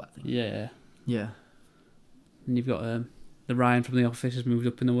baseball bat thing? Yeah. Yeah. And you've got the Ryan from The Office has moved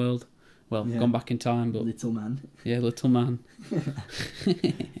up in the world. Well, gone back in time, but Little Man. Yeah, Little Man.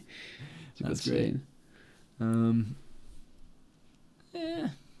 That's great. Yeah.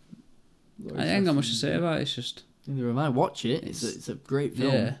 I ain't got much to say about it. It's just Neither have I. Watch it. It's a great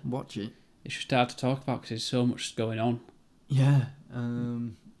film. Yeah. Watch it. It's just hard to talk about because there's so much going on. Yeah.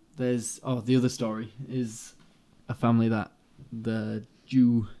 There's the other story is a family that the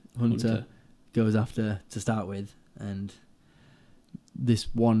Jew hunter goes after to start with, and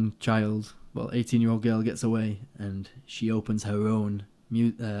this one child, 18-year-old girl, gets away, and she opens her own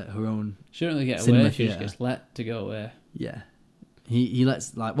She don't really get cinema away. She just theatre. gets let to go away. Yeah. He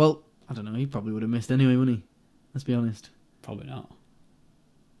lets, I don't know, he probably would have missed anyway, wouldn't he? Let's be honest. Probably not.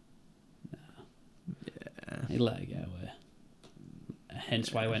 No. Yeah. He let her get away.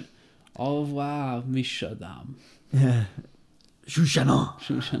 Hence why he went, au revoir, Michadam. Yeah. Shoshana.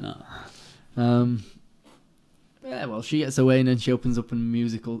 Shoshana. Yeah, well, she gets away and then she opens up not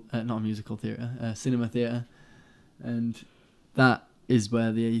a musical theatre, a cinema theatre. And that is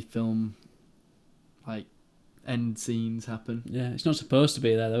where the film, end scenes happen. Yeah, it's not supposed to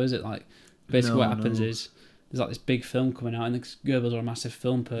be there though, is it? Like, basically what happens is there's like this big film coming out, and Goebbels are a massive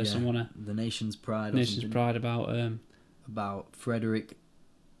film person. The Nation's Pride. About Frederick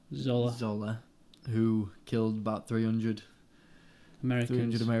Zoller, who killed about 300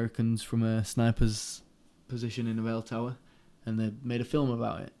 Americans from a sniper's position in a rail tower, and they made a film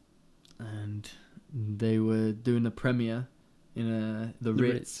about it. And they were doing the premiere in the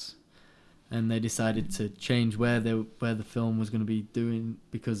Ritz. And they decided to change where the film was going to be doing,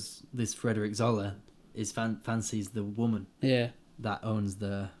 because this Frederick Zoller fancies the woman that owns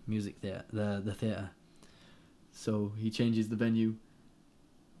the music theatre, the theatre. So he changes the venue,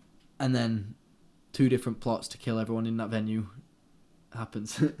 and then 2 different plots to kill everyone in that venue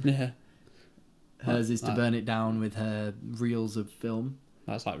happens. Yeah. Hers is to burn it down with her reels of film.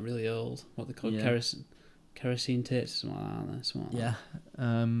 That's like really old. What they call kerosene tapes, something like that. Yeah.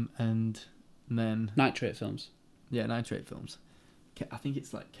 And then nitrate films. Yeah, nitrate films. I think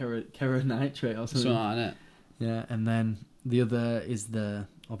it's like nitrate or something. Something like that. Yeah, and then the other is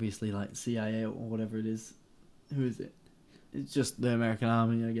obviously like CIA or whatever it is. Who is it? It's just the American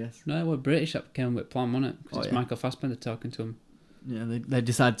Army, I guess. No, we're British that came with plan, wasn't it? Because it's Michael Fassbender talking to him. Yeah, they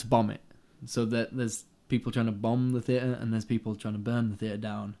decide to bomb it. So there's people trying to bomb the theatre, and there's people trying to burn the theatre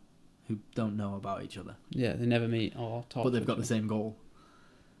down who don't know about each other. Yeah, they never meet or talk. But they've got the same goal.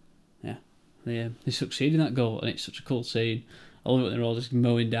 Yeah. They succeed in that goal, and it's such a cool scene. I love it when they're all just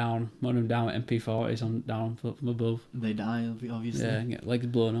mowing them down with MP40s down from above. They die, obviously. Yeah, and get legs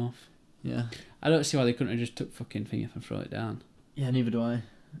blown off. Yeah. I don't see why they couldn't have just took fucking thing off and throw it down. Yeah, neither do I.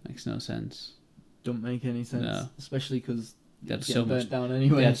 Makes no sense. Don't make any sense. No. Especially because they had so much down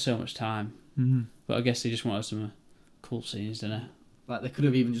anyway. They had so much time. Mm-hmm. But I guess they just wanted some cool scenes, didn't they? Like, they could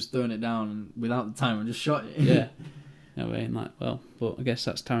have even just thrown it down and without the time and just shot it. Yeah. No way, but I guess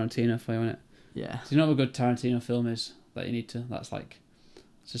that's Tarantino for you, isn't it? Yeah. So you know what a good Tarantino film is that you need to? That's like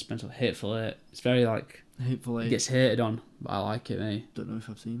suspenseful, Hateful Eight. It's very like Hateful Eight. It gets hated on, but I like it, mate. Don't know if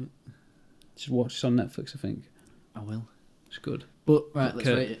I've seen it. Just watch it on Netflix, I think. I will. It's good. But right, let's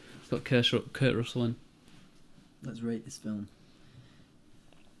rate it. It's got Kurt Russell in. Let's rate this film.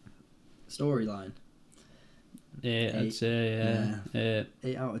 Storyline. Yeah, I'd say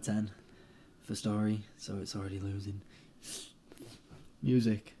 8 out of 10 for story, so it's already losing.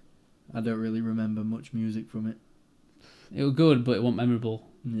 Music. I don't really remember much music from it. It was good, but it wasn't memorable.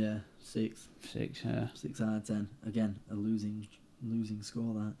 Yeah, 6. 6, yeah. 6 out of 10. Again, a losing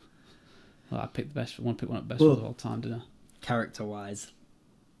score, that. Well, I picked the best. I want to pick one of the best of all time, didn't I? Character-wise.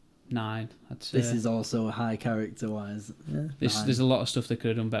 9, I'd say. This is also high character-wise. Yeah, there's a lot of stuff they could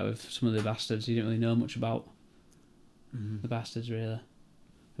have done better with some of the bastards. You didn't really know much about the bastards, really.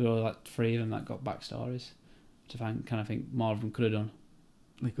 There were like 3 of them that got backstories, which I kind of think more of them could have done.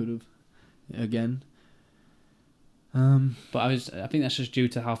 They could have. Again. But I think that's just due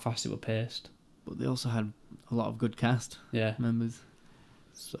to how fast it was paced. But they also had a lot of good cast members.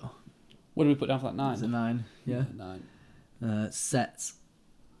 So. What do we put down for that? 9? It's a 9. Yeah. 9. Sets.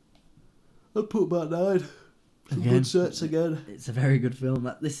 I'd put about 9. Some good sets again. It's a very good film.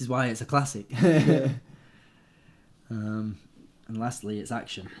 This is why it's a classic. And lastly, it's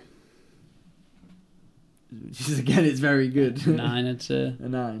action. Which is, again, it's very good. 9, I'd say. A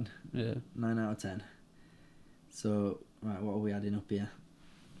 9. Yeah. 9 out of 10. So, right, what are we adding up here?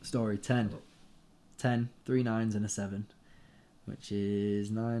 Story, 10. 10, 3 9s and a 7. Which is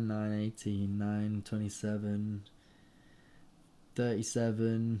 9, 9, 18, 9, 27,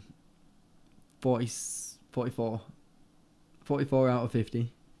 37, 40, 44. 44 out of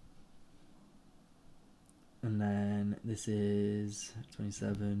 50. And then this is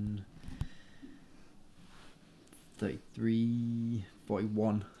 27, 33,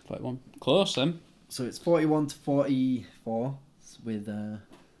 41. 41. Close then. So it's 41 to 44 with,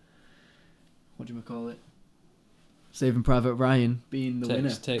 what do you call it? Saving Private Ryan being the winner.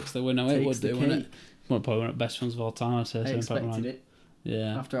 Takes the winner. It Takes would the do, wouldn't cake. it? Probably one of the best films of all time, I'd say. I Saving Private expected Ryan. it.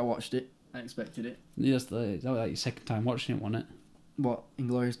 Yeah. After I watched it, I expected it. Yes, that was like your second time watching it, wasn't it? What?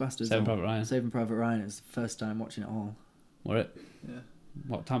 Inglourious Basterds? Saving Private Ryan. Saving Private Ryan is the first time watching it all. Were it? Yeah.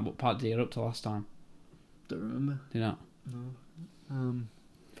 What part did you get up to last time? Don't remember. Do you know? No.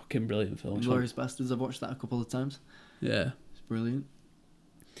 Fucking brilliant film. Inglourious Basterds, I've watched that a couple of times. Yeah. It's brilliant.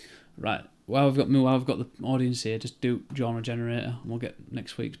 Right. Well, I've got the audience here. Just do genre generator, and we'll get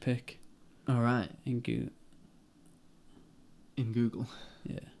next week's pick. All right. In Google.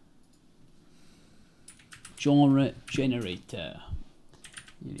 Yeah. Genre generator.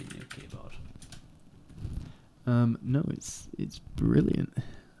 You need a new keyboard. No, it's brilliant.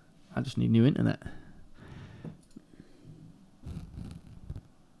 I just need new internet.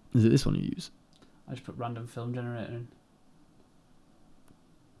 Is it this one you use? I just put random film generator in.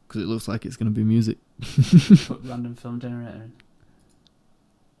 Because it looks like it's going to be music. Put random film generator in.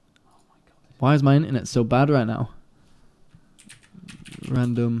 Oh my god. Why is my internet so bad right now?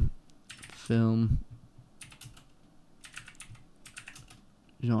 Random film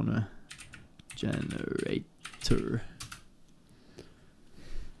genre generator.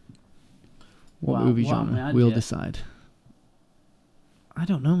 What movie genre? We'll decide. I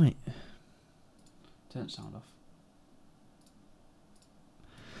don't know, mate. Turn the sound off.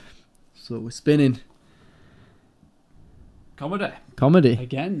 So we're spinning. Comedy.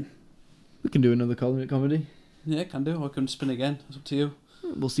 Again. We can do another comedy. Yeah, can do. Or I can spin again. It's up to you.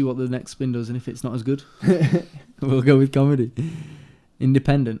 We'll see what the next spin does, and if it's not as good, we'll go with comedy.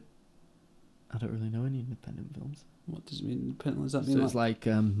 Independent. I don't really know any independent films. What does it mean independent? Does that mean So it's like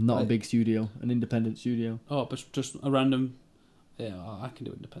not like, a big studio, an independent studio. Oh, but just a random... Yeah, I can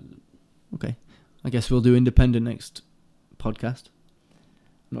do independent. Okay. I guess we'll do independent next podcast.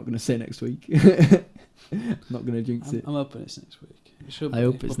 I'm not going to say next week. I'm not going to jinx it. I'm hoping it's next week. It should be. I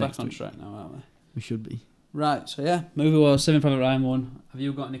hope it's We're next back on week. track now, aren't we? We should be. Right, so yeah, movie was Saving Private Ryan 1. Have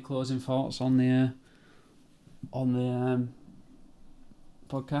you got any closing thoughts on the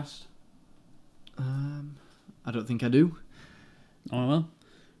podcast? I don't think I do. Oh well,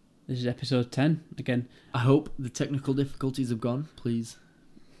 this is episode 10 again. I hope the technical difficulties have gone. Please.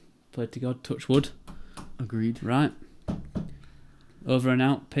 Pray to God, touch wood. Agreed. Right. Over and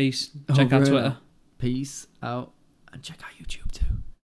out. Peace. Check Over our and Twitter. out. Peace out. And check our YouTube.